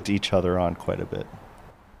egged each other on quite a bit.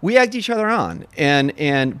 We egged each other on.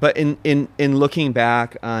 But in looking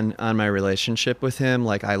back on my relationship with him,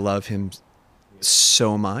 like, I love him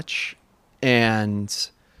so much. And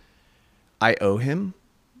I owe him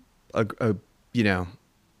a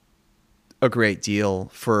great deal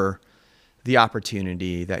for the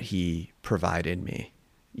opportunity that he provided me,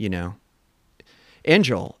 and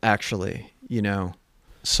Joel, actually,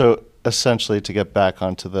 So essentially, to get back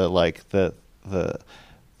onto this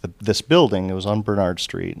building, it was on Bernard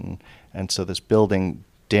Street, and so this building,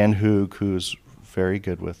 Dan Hoog, who's very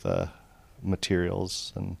good with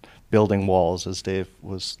materials and building walls, as Dave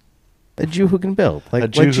was. A Jew who can build, A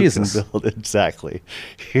like Jew who Jesus. can build, exactly.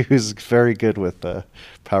 He was very good with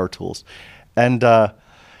power tools, and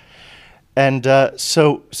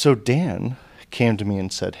so Dan came to me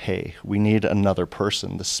and said, "Hey, we need another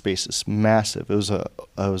person. This space is massive. It was a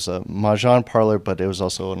mahjong parlor, but it was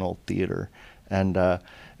also an old theater, and it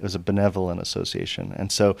was a benevolent association.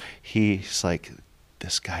 And so he's like,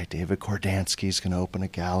 this guy David Kordansky is going to open a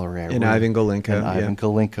gallery. And Ivan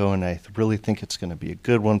Golinko. And I really think it's going to be a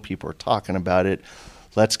good one. People are talking about it.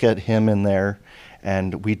 Let's get him in there."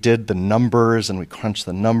 And we did the numbers, and we crunched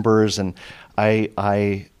the numbers, and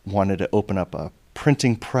I wanted to open up a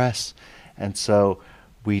printing press. And so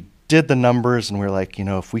we did the numbers, and we were like,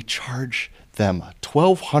 if we charge them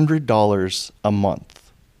 $1,200 a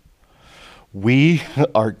month, we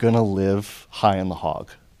are going to live high on the hog.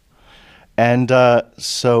 And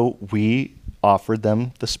so we offered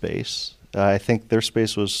them the space. I think their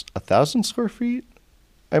space was 1,000 square feet,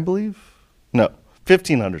 I believe. No,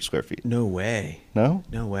 1,500 square feet. No way. No?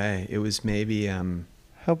 No way. It was maybe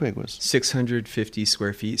How big was it? 650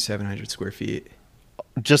 square feet, 700 square feet.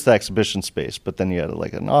 Just the exhibition space, but then you had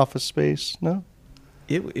like an office space. No,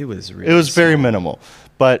 It was really it was very small. minimal.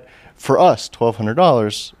 But for us,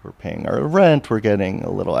 $1,200, we're paying our rent. We're getting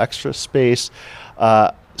a little extra space.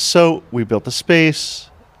 So we built the space.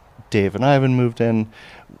 Dave and Ivan moved in,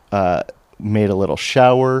 made a little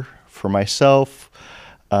shower for myself.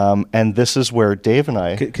 And this is where Dave and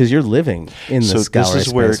I... Because you're living in this gallery this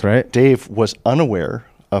is where space, right? Dave was unaware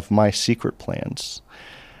of my secret plans.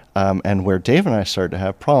 And where Dave and I started to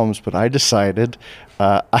have problems, but I decided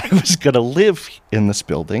I was going to live in this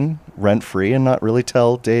building rent-free and not really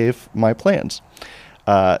tell Dave my plans.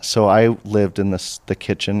 So I lived in the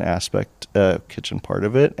kitchen kitchen part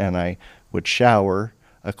of it, and I would shower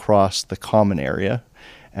across the common area.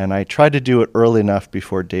 And I tried to do it early enough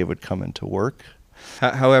before Dave would come into work.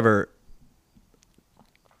 However,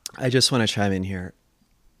 I just want to chime in here.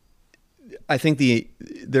 I think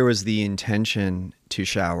there was the intention to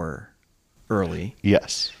shower early.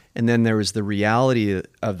 Yes. And then there was the reality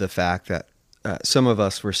of the fact that some of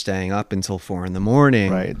us were staying up until 4 a.m.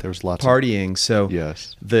 Right. There was lots partying. So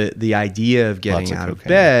Yes. the idea of getting Lots of out of cocaine.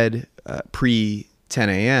 bed pre 10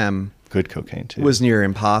 a.m. Good cocaine, too. was near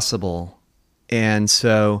impossible. And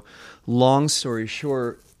so, long story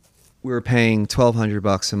short, we were paying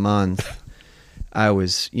 $1,200 a month. I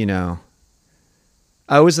was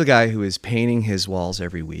the guy who was painting his walls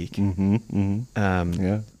every week. Mm-hmm, mm-hmm.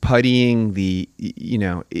 Yeah. Puttying the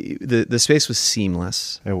space was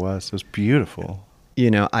seamless. It was beautiful.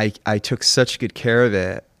 I took such good care of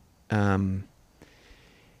it. And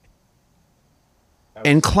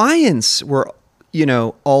clients were,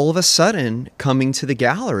 all of a sudden coming to the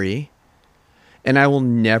gallery. And I will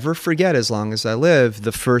never forget, as long as I live,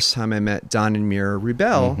 the first time I met Don and Mira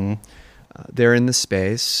Rubel. Mm-hmm. They're in the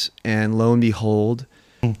space, and lo and behold,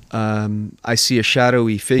 I see a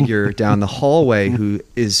shadowy figure down the hallway who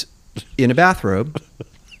is in a bathrobe.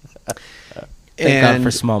 Thank God for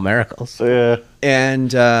small miracles. Yeah.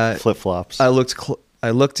 And Flip-flops. I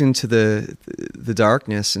looked into the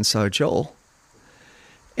darkness and saw Joel,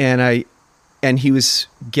 and he was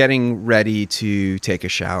getting ready to take a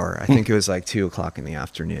shower. I think it was like 2:00 in the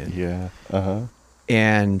afternoon. Yeah. Uh-huh.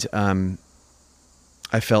 And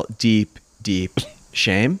I felt deep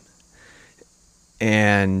shame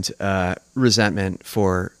and resentment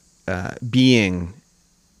for being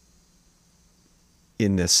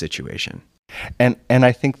in this situation. And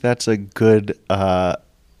I think that's a good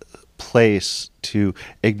place to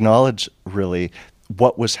acknowledge really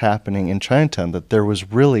what was happening in Chinatown, that there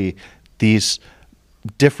was really these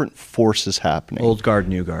different forces happening. Old guard,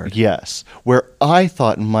 new guard. Yes. Where I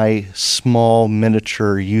thought in my small,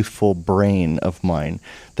 miniature, youthful brain of mine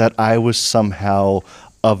that I was somehow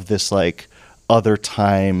of this like other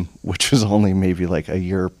time, which was only maybe like a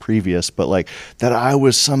year previous, but like that I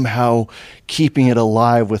was somehow keeping it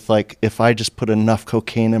alive with like, if I just put enough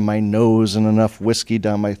cocaine in my nose and enough whiskey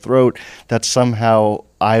down my throat, that somehow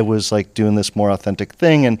I was like doing this more authentic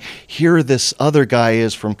thing. And here this other guy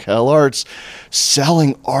is from Cal Arts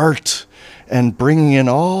selling art and bringing in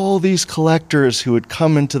all these collectors who would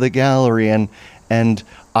come into the gallery, and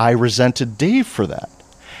I resented Dave for that.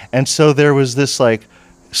 And so there was this like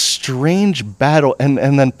strange battle, and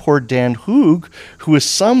then poor Dan Hoog, who was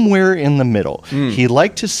somewhere in the middle. He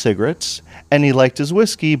liked his cigarettes and he liked his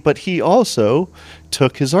whiskey, but he also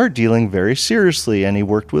took his art dealing very seriously, and he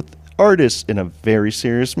worked with artists in a very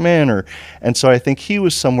serious manner. And so I think he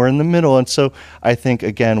was somewhere in the middle. And so I think,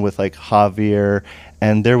 again, with like Javier,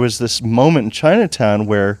 and there was this moment in Chinatown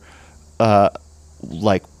where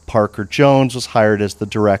like Parker Jones was hired as the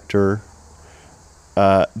director,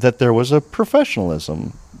 that there was a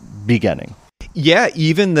professionalism beginning. Yeah,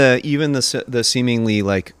 even the seemingly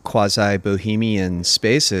like quasi bohemian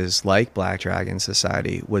spaces like Black Dragon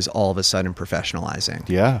Society was all of a sudden professionalizing.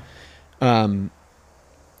 Yeah.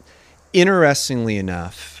 Interestingly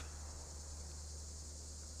enough,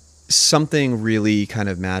 something really kind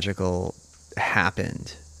of magical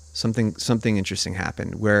happened. Something interesting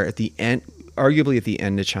happened where at the end, arguably at the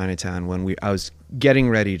end of Chinatown, when I was getting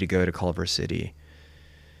ready to go to Culver City,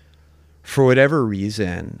 for whatever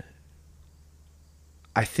reason,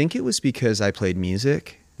 I think it was because I played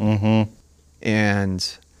music,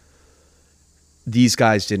 and these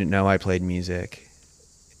guys didn't know I played music,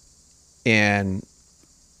 and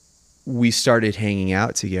we started hanging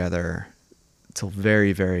out together till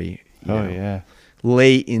very, very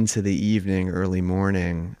late into the evening, early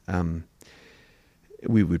morning.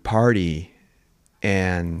 We would party,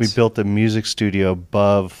 and we built a music studio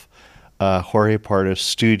above Jorge Parda's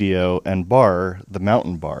studio and bar, the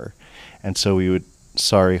Mountain Bar. And so we would,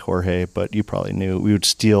 sorry Jorge, but you probably knew, we would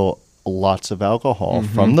steal lots of alcohol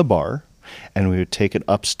from the bar, and we would take it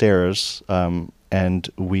upstairs, and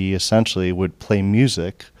we essentially would play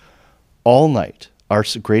music all night. Our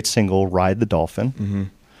great single, Ride the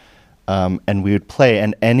Dolphin. And we would play,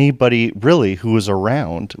 and anybody really who was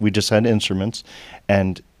around, we just had instruments,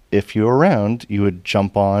 and if you were around, you would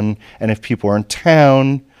jump on, and if people were in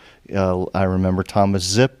town, I remember Thomas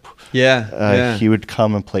Zip, he would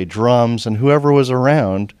come and play drums, and whoever was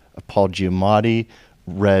around, Paul Giamatti,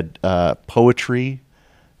 read poetry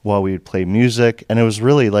while we would play music, and it was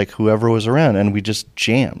really like whoever was around, and we just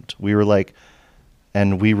jammed. We were like,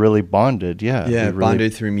 and we really bonded,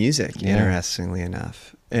 bonded through music, interestingly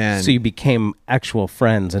enough. And so you became actual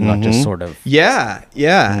friends and not just sort of...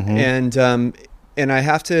 And I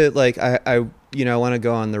have to, like, I want to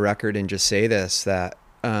go on the record and just say this, that,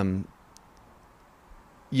 a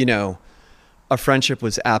friendship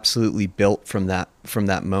was absolutely built from that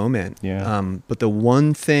moment. But the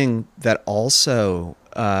one thing that also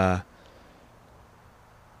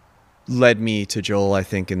led me to Joel, I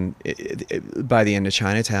think, by the end of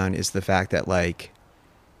Chinatown, is the fact that, like,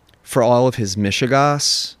 for all of his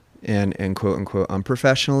mishigas and quote unquote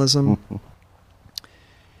unprofessionalism,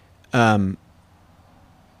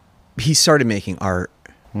 he started making art.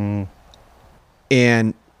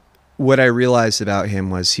 And what I realized about him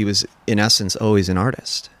was he was, in essence, always an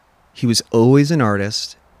artist. He was always an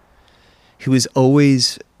artist. He was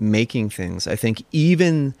always making things. I think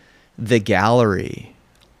even the gallery,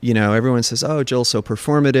 everyone says, "Oh, Joel's so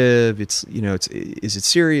performative. It's, is it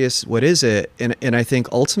serious? What is it?" And I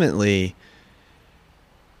think ultimately,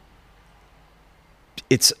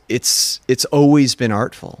 it's always been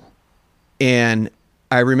artful. And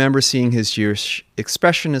I remember seeing his Jewish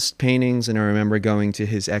expressionist paintings, and I remember going to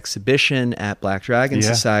his exhibition at Black Dragon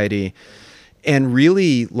Society, and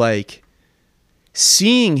really like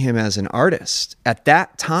seeing him as an artist at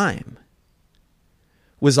that time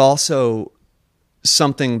was also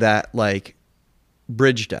something that like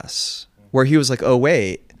bridged us, where he was like, oh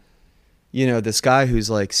wait, this guy who's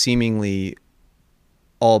like seemingly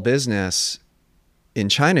all business in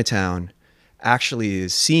Chinatown actually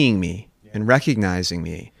is seeing me and recognizing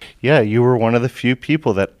me. Yeah, you were one of the few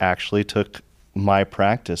people that actually took my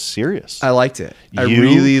practice serious. I liked it. I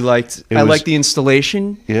really liked the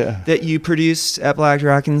installation that you produced at Black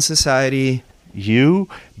Dragon Society. You,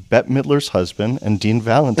 Bette Midler's husband, and Dean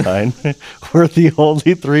Valentine were the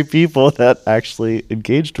only three people that actually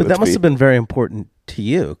engaged with me. But that must have been very important to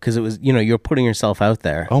you, because it was, you're putting yourself out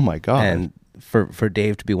there. Oh my God. And for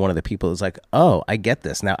Dave to be one of the people who's like, oh, I get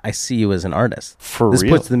this. Now I see you as an artist. This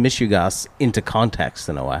puts the Mishigas into context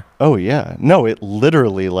in a way. Oh yeah. No, it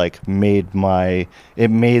literally like made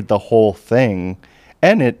the whole thing,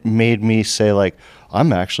 and it made me say like,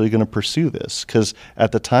 I'm actually going to pursue this, because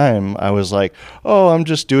at the time I was like, oh, I'm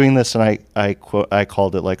just doing this, and I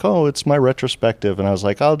called it like, oh, it's my retrospective, and I was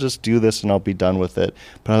like, I'll just do this and I'll be done with it.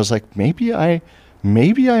 But I was like, maybe I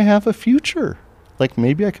have a future. Like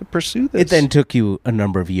maybe I could pursue this. It then took you a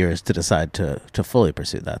number of years to decide to fully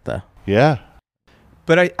pursue that, though. Yeah.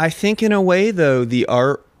 But I think in a way, though, the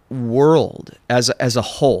art world as a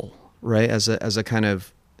whole, right, as a kind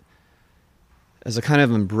of as a kind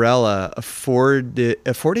of umbrella, afforded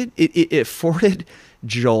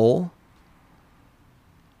Joel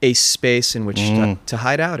a space in which to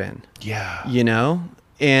hide out in. Yeah. You know?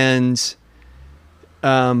 And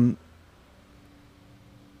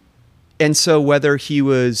so whether he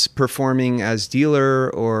was performing as dealer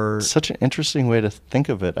or... Such an interesting way to think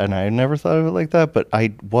of it. And I never thought of it like that, but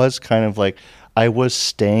I was kind of like, I was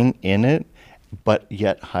staying in it, but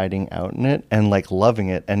yet hiding out in it and like loving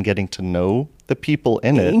it and getting to know the people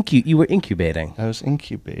in it. You were incubating. I was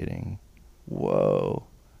incubating. Whoa.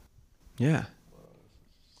 Yeah.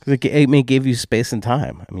 It gave you space and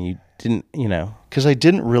time. I mean, you didn't, Because I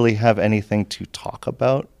didn't really have anything to talk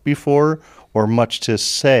about before or much to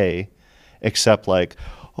say except like,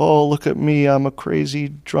 oh, look at me. I'm a crazy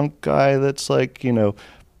drunk guy that's like,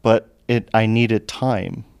 but I needed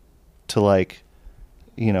time to like,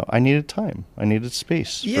 I needed time. I needed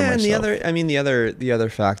space. Yeah, for myself. and the other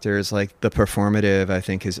factor is like the performative, I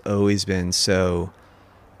think, has always been so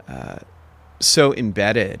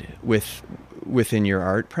embedded within your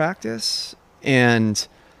art practice, and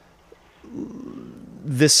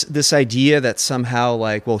this idea that somehow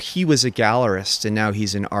like, well, he was a gallerist and now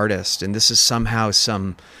he's an artist, and this is somehow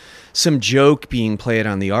some joke being played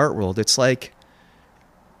on the art world. It's like,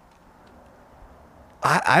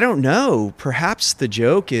 I don't know. Perhaps the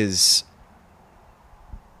joke is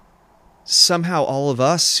somehow all of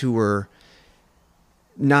us who were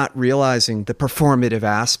not realizing the performative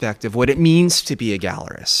aspect of what it means to be a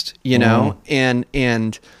gallerist,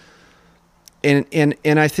 and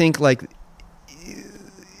I think like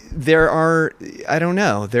there are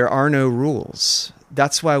no rules.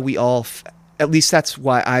 That's why we all, at least that's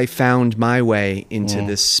why I found my way into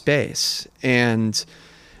this space, and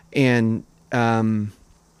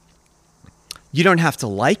you don't have to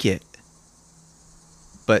like it,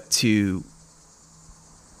 but to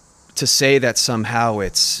say that somehow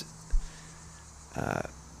it's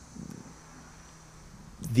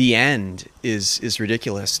the end is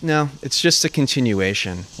ridiculous. No, it's just a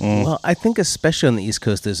continuation. Well, I think especially on the East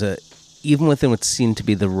Coast, even within what seemed to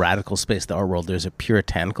be the radical space of the art world, there's a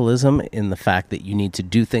puritanicalism in the fact that you need to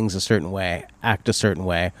do things a certain way, act a certain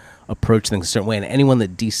way, approach things a certain way. And anyone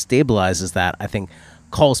that destabilizes that, I think,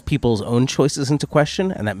 calls people's own choices into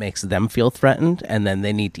question, and that makes them feel threatened. And then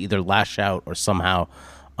they need to either lash out or somehow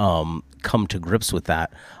come to grips with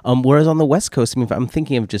that. Whereas on the West Coast, I mean, if I'm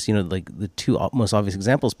thinking of just, like the two most obvious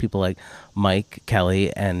examples, people like Mike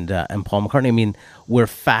Kelly and Paul McCartney, I mean, where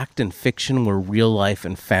fact and fiction, where real life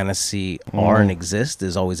and fantasy are and exist,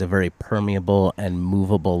 is always a very permeable and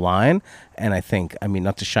movable line. And I think, I mean,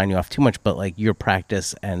 not to shine you off too much, but like your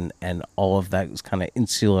practice and all of that was kind of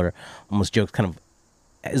insular, almost jokes, kind of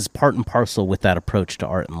is part and parcel with that approach to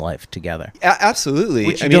art and life together. Absolutely.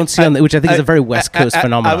 Which you don't see which I think is a very West Coast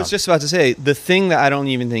phenomenon. I was just about to say, the thing that I don't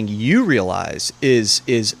even think you realize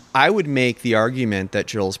is I would make the argument that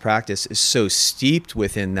Joel's practice is so steeped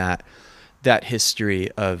within that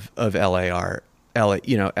history of LA art,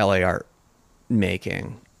 LA art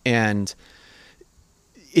making. And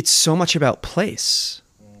it's so much about place.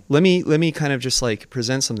 Let me kind of just like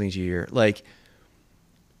present something to you here. Like,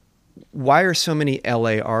 why are so many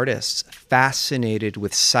LA artists fascinated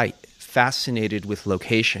with site, fascinated with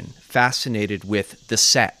location, fascinated with the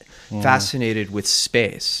set, fascinated with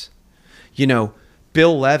space?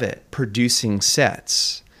 Bill Levitt producing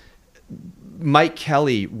sets, Mike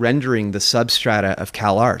Kelly rendering the substrata of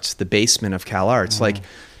Cal Arts, the basement of Cal Arts,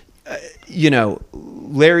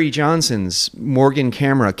 Larry Johnson's Morgan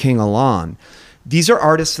Camera, King Alon. These are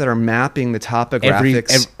artists that are mapping the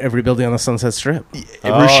topographics. Every building on the Sunset Strip.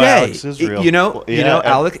 Alex Israel.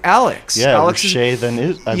 Alex. Yeah, Alex Richey then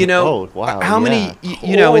is. Wow. How many?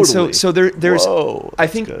 And so there's. Whoa, I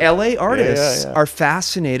think good. LA artists are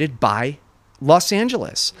fascinated by Los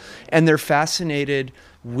Angeles, and they're fascinated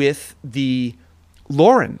with the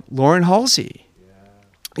Lauren Halsey.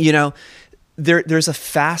 There's a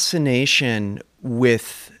fascination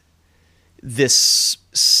with this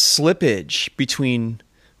slippage between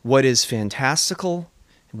what is fantastical,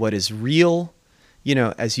 what is real,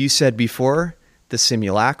 as you said before, the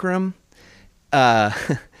simulacrum,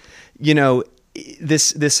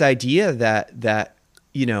 this idea that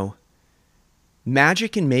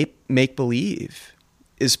magic and make believe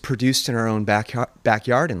is produced in our own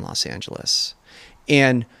backyard in Los Angeles.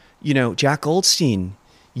 And, Jack Goldstein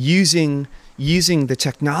using the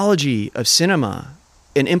technology of cinema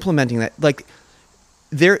and implementing that, like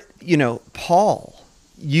there, Paul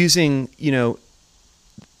using,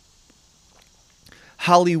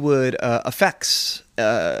 Hollywood effects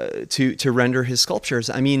to render his sculptures.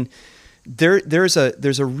 I mean, there's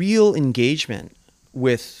a real engagement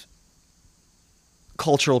with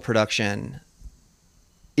cultural production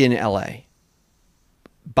in LA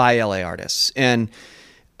by LA artists. And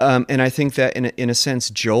I think that in a sense,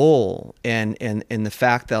 Joel and the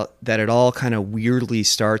fact that it all kind of weirdly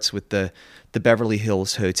starts with the Beverly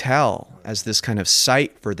Hills Hotel as this kind of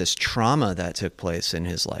site for this trauma that took place in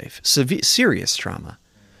his life, serious trauma,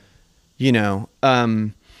 is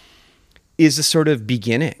a sort of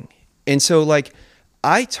beginning. And so like,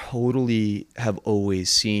 I totally have always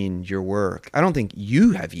seen your work. I don't think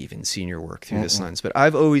you have even seen your work through this lens, but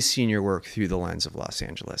I've always seen your work through the lens of Los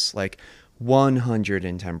Angeles. Like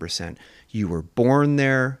 110%. You were born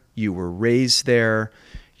there. You were raised there.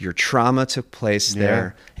 Your trauma took place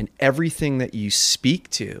there. And everything that you speak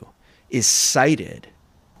to is cited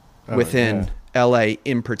within LA,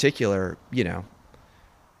 in particular,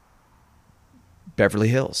 Beverly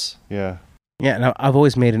Hills. Yeah. Yeah, and I've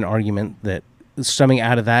always made an argument that stemming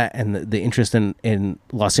out of that and the interest in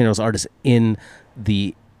Los Angeles artists in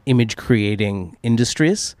the image creating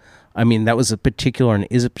industries. I mean, that was a particular and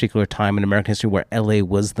is a particular time in American history where LA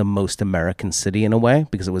was the most American city in a way,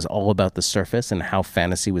 because it was all about the surface and how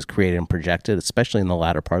fantasy was created and projected, especially in the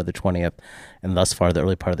latter part of the 20th and thus far the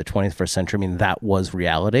early part of the 21st century. I mean, that was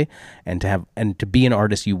reality. And to be an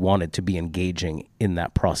artist, you wanted to be engaging in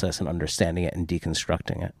that process and understanding it and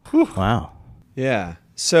deconstructing it. Whew. Wow. Yeah.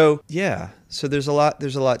 So there's a lot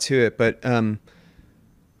to it, but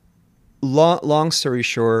long story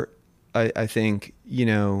short, I think,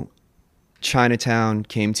 Chinatown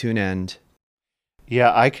came to an end.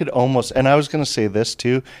 Yeah, I could almost, and I was going to say this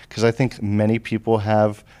too, because I think many people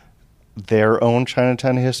have their own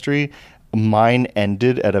Chinatown history. Mine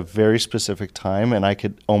ended at a very specific time, and I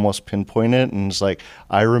could almost pinpoint it. And it's like,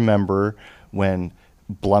 I remember when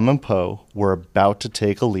Blum and Poe were about to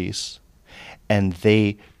take a lease, and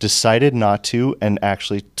they decided not to, and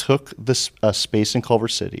actually took this space in Culver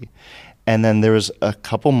City. And then there was a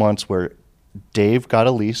couple months where Dave got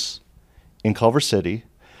a lease in Culver City.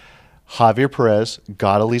 Javier Perez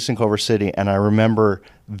got a lease in Culver City. And I remember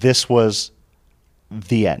this was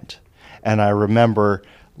the end. And I remember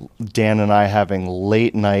Dan and I having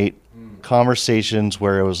late night conversations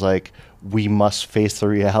where it was like, we must face the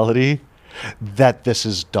reality that this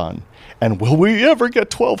is done. And will we ever get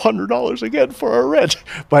 $1,200 again for our rent?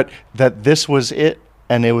 But that this was it,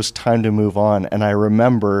 and it was time to move on. And I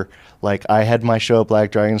remember, like, I had my show at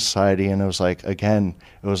Black Dragon Society, and it was like, again,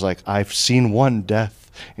 it was like, I've seen one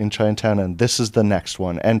death in Chinatown, and this is the next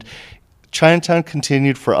one. And Chinatown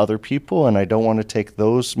continued for other people, and I don't want to take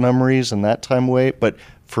those memories and that time away. But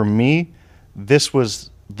for me, this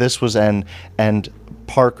was and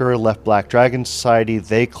Parker left Black Dragon Society.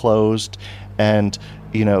 They closed, and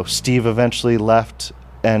Steve eventually left,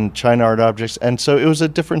 and China Art Objects. And so it was a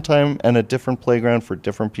different time and a different playground for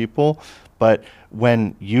different people. But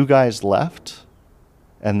when you guys left,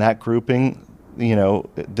 and that grouping,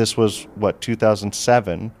 this was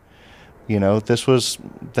 2007. This was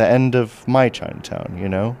the end of my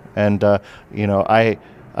Chinatown. And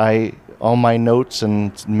I all my notes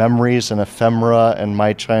and memories and ephemera and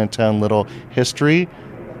my Chinatown little history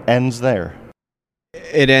ends there.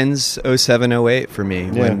 It ends 07, 08 for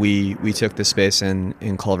me when we took the space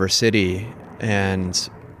in Culver City and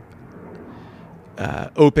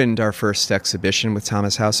opened our first exhibition with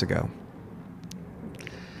Thomas House-ago.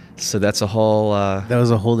 So that's a whole... that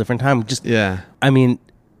was a whole different time. I mean,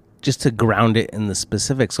 just to ground it in the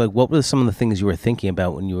specifics, like what were some of the things you were thinking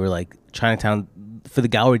about when you were like Chinatown, for the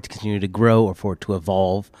gallery to continue to grow or for it to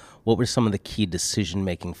evolve? What were some of the key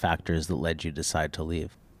decision-making factors that led you to decide to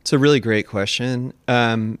leave? It's a really great question.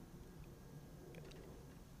 I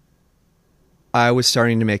was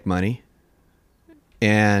starting to make money,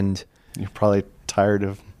 and you're probably tired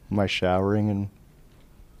of my showering and.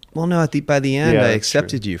 Well, no. By the end, I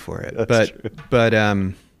accepted you for it, but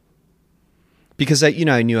because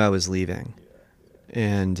I knew I was leaving,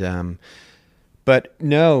 and but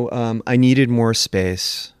no, I needed more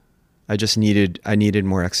space. I needed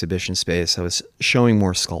more exhibition space. I was showing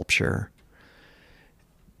more sculpture.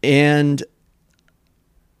 And,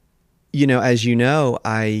 as you know,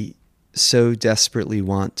 I so desperately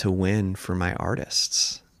want to win for my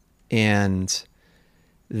artists. And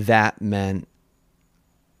that meant,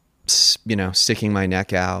 sticking my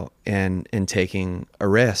neck out and taking a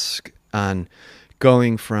risk on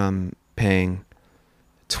going from paying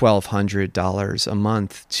 $1,200 a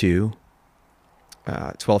month to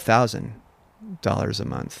 $12,000 a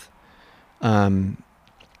month.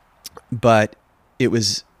 But it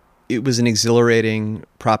was an exhilarating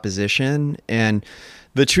proposition. And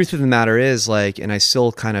the truth of the matter is, and I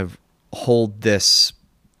still kind of hold this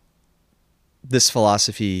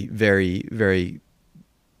philosophy very, very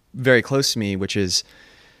very close to me, which is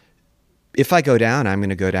if I go down, I'm going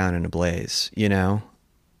to go down in a blaze, you know?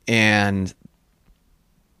 And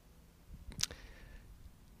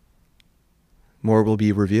more will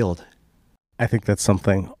be revealed. I think that's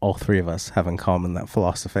something all three of us have in common, that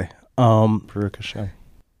philosophy. Baruch Hashem.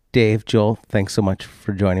 Dave, Joel, thanks so much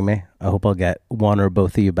for joining me. I hope I'll get one or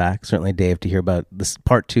both of you back. Certainly Dave, to hear about this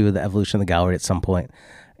part 2 of the evolution of the gallery at some point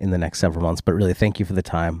in the next several months. But really, thank you for the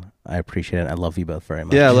time. I appreciate it. I love you both very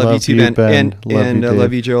much. Yeah, I love you too, Ben. And Love you, I love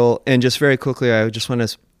Dave. you, Joel. And just very quickly, I just want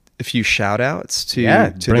a few shout outs to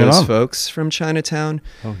bring it those on. folks from Chinatown.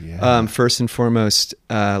 Oh, yeah. First and foremost,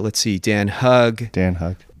 let's see, Dan Hug. Dan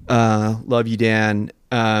Hug. Love you, Dan.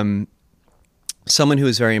 Someone who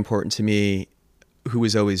was very important to me, who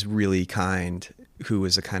was always really kind, who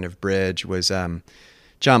was a kind of bridge, was John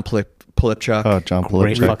Polipchuk, Oh, John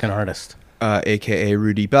Great Polipchuk. fucking artist. a.k.a.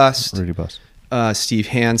 Rudy Bust. Rudy Bus. Steve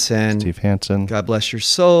Hansen. Steve Hansen. God bless your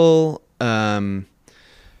soul. God,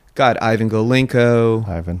 Ivan Golenko.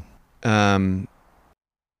 Ivan.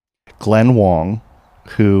 Glenn Wong,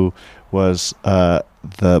 who was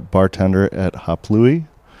the bartender at Hop Louie.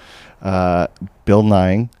 Bill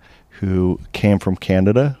Nying, who came from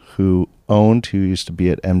Canada, who used to be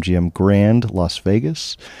at MGM Grand, Las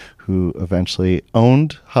Vegas, who eventually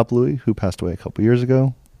owned Hop Louie, who passed away a couple years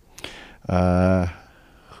ago.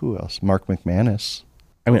 Who else? Mark McManus.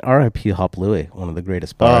 I mean, R.I.P. Hop Louie, one of the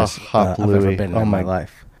greatest bars Hop I've ever Louie. been Oh in my my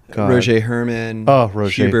life. God. Roger Herman.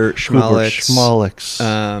 Roger. Hubert Schmalix.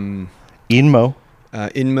 Inmo.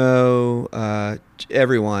 Inmo.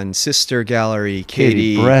 Everyone. Sister Gallery.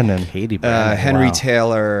 Katie. Brennan. Katie Brennan. Henry Wow.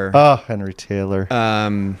 Taylor. Henry Taylor.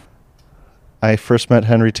 Um, I first met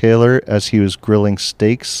Henry Taylor as he was grilling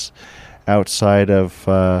steaks outside of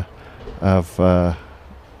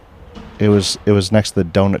it was next to the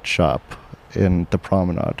donut shop in the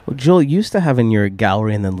Promenade. Well, Joel, you used to have in your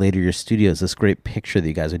gallery and then later your studios this great picture that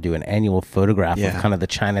you guys would do, an annual photograph Yeah. of kind of the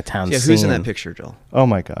Chinatown yeah, scene. who's in that picture, Joel? Oh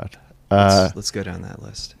my God. Let's go down that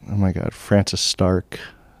list. Oh my God. Francis Stark,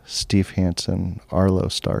 Steve Hansen, Arlo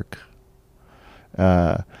Stark.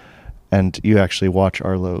 And you actually watch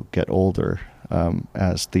Arlo get older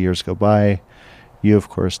as the years go by. You, of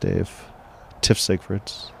course, Dave. Tiff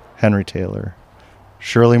Sigfrids, Henry Taylor,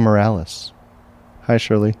 Shirley Morales. Hi,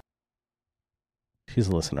 Shirley. She's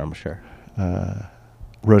a listener, I'm sure.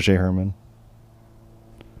 Roger Herman.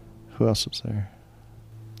 Who else was there?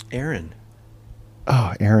 Aaron.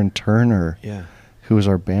 Oh, Aaron Turner, Yeah. who was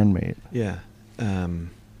our bandmate. Yeah.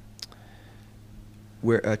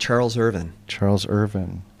 Charles Irvin. Charles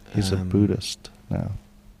Irvin. He's a Buddhist now.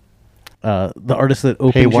 The artist that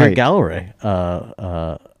opened Hey, your White. gallery,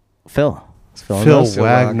 Phil. It's Phil Phil. Wagner.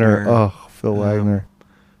 Wagner. Oh, Phil Wagner.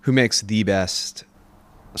 Who makes the best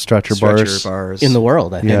Stretcher bars. In the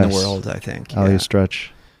world, I think. Yeah. in the Yes. world, I think. Ali Yeah.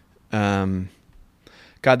 Stretch. God,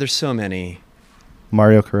 there's so many.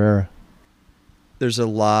 Mario Carrera. There's a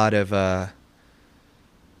lot of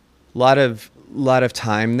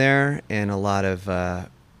time there, and a lot of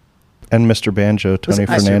And Mr. Banjo, Tony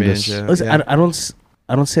Listen, Fernandez. Banjo. Listen, Yeah.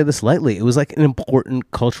 I don't say this lightly. It was like an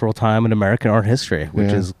important cultural time in American art history,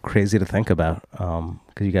 which Yeah. is crazy to think about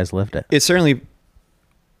because you guys lived it. It certainly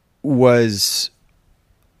was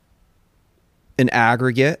an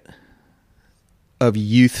aggregate of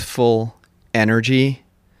youthful energy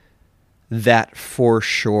that for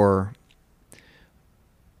sure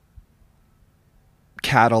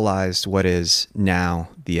catalyzed what is now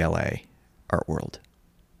the LA art world.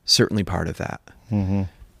 Certainly part of that. Mm-hmm.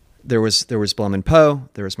 There was Blum and Poe,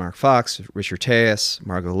 there was Mark Fox, Richard Tejas,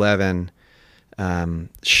 Margot Levin,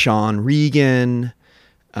 Sean Regan,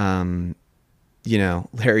 Larry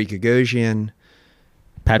Gagosian,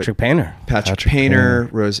 Patrick Painter. Patrick Patrick Painter,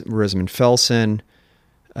 Rosamund Felsen,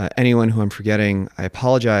 anyone who I'm forgetting, I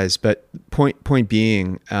apologize. But point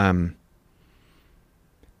being,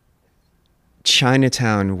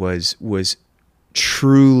 Chinatown was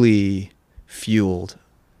truly fueled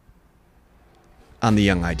on the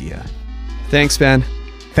young idea. Thanks, Ben.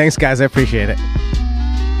 Thanks, guys. I appreciate it.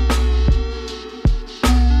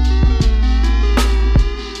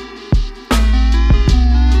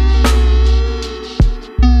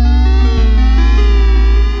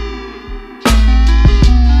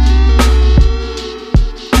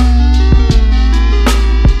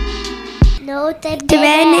 No te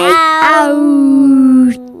out.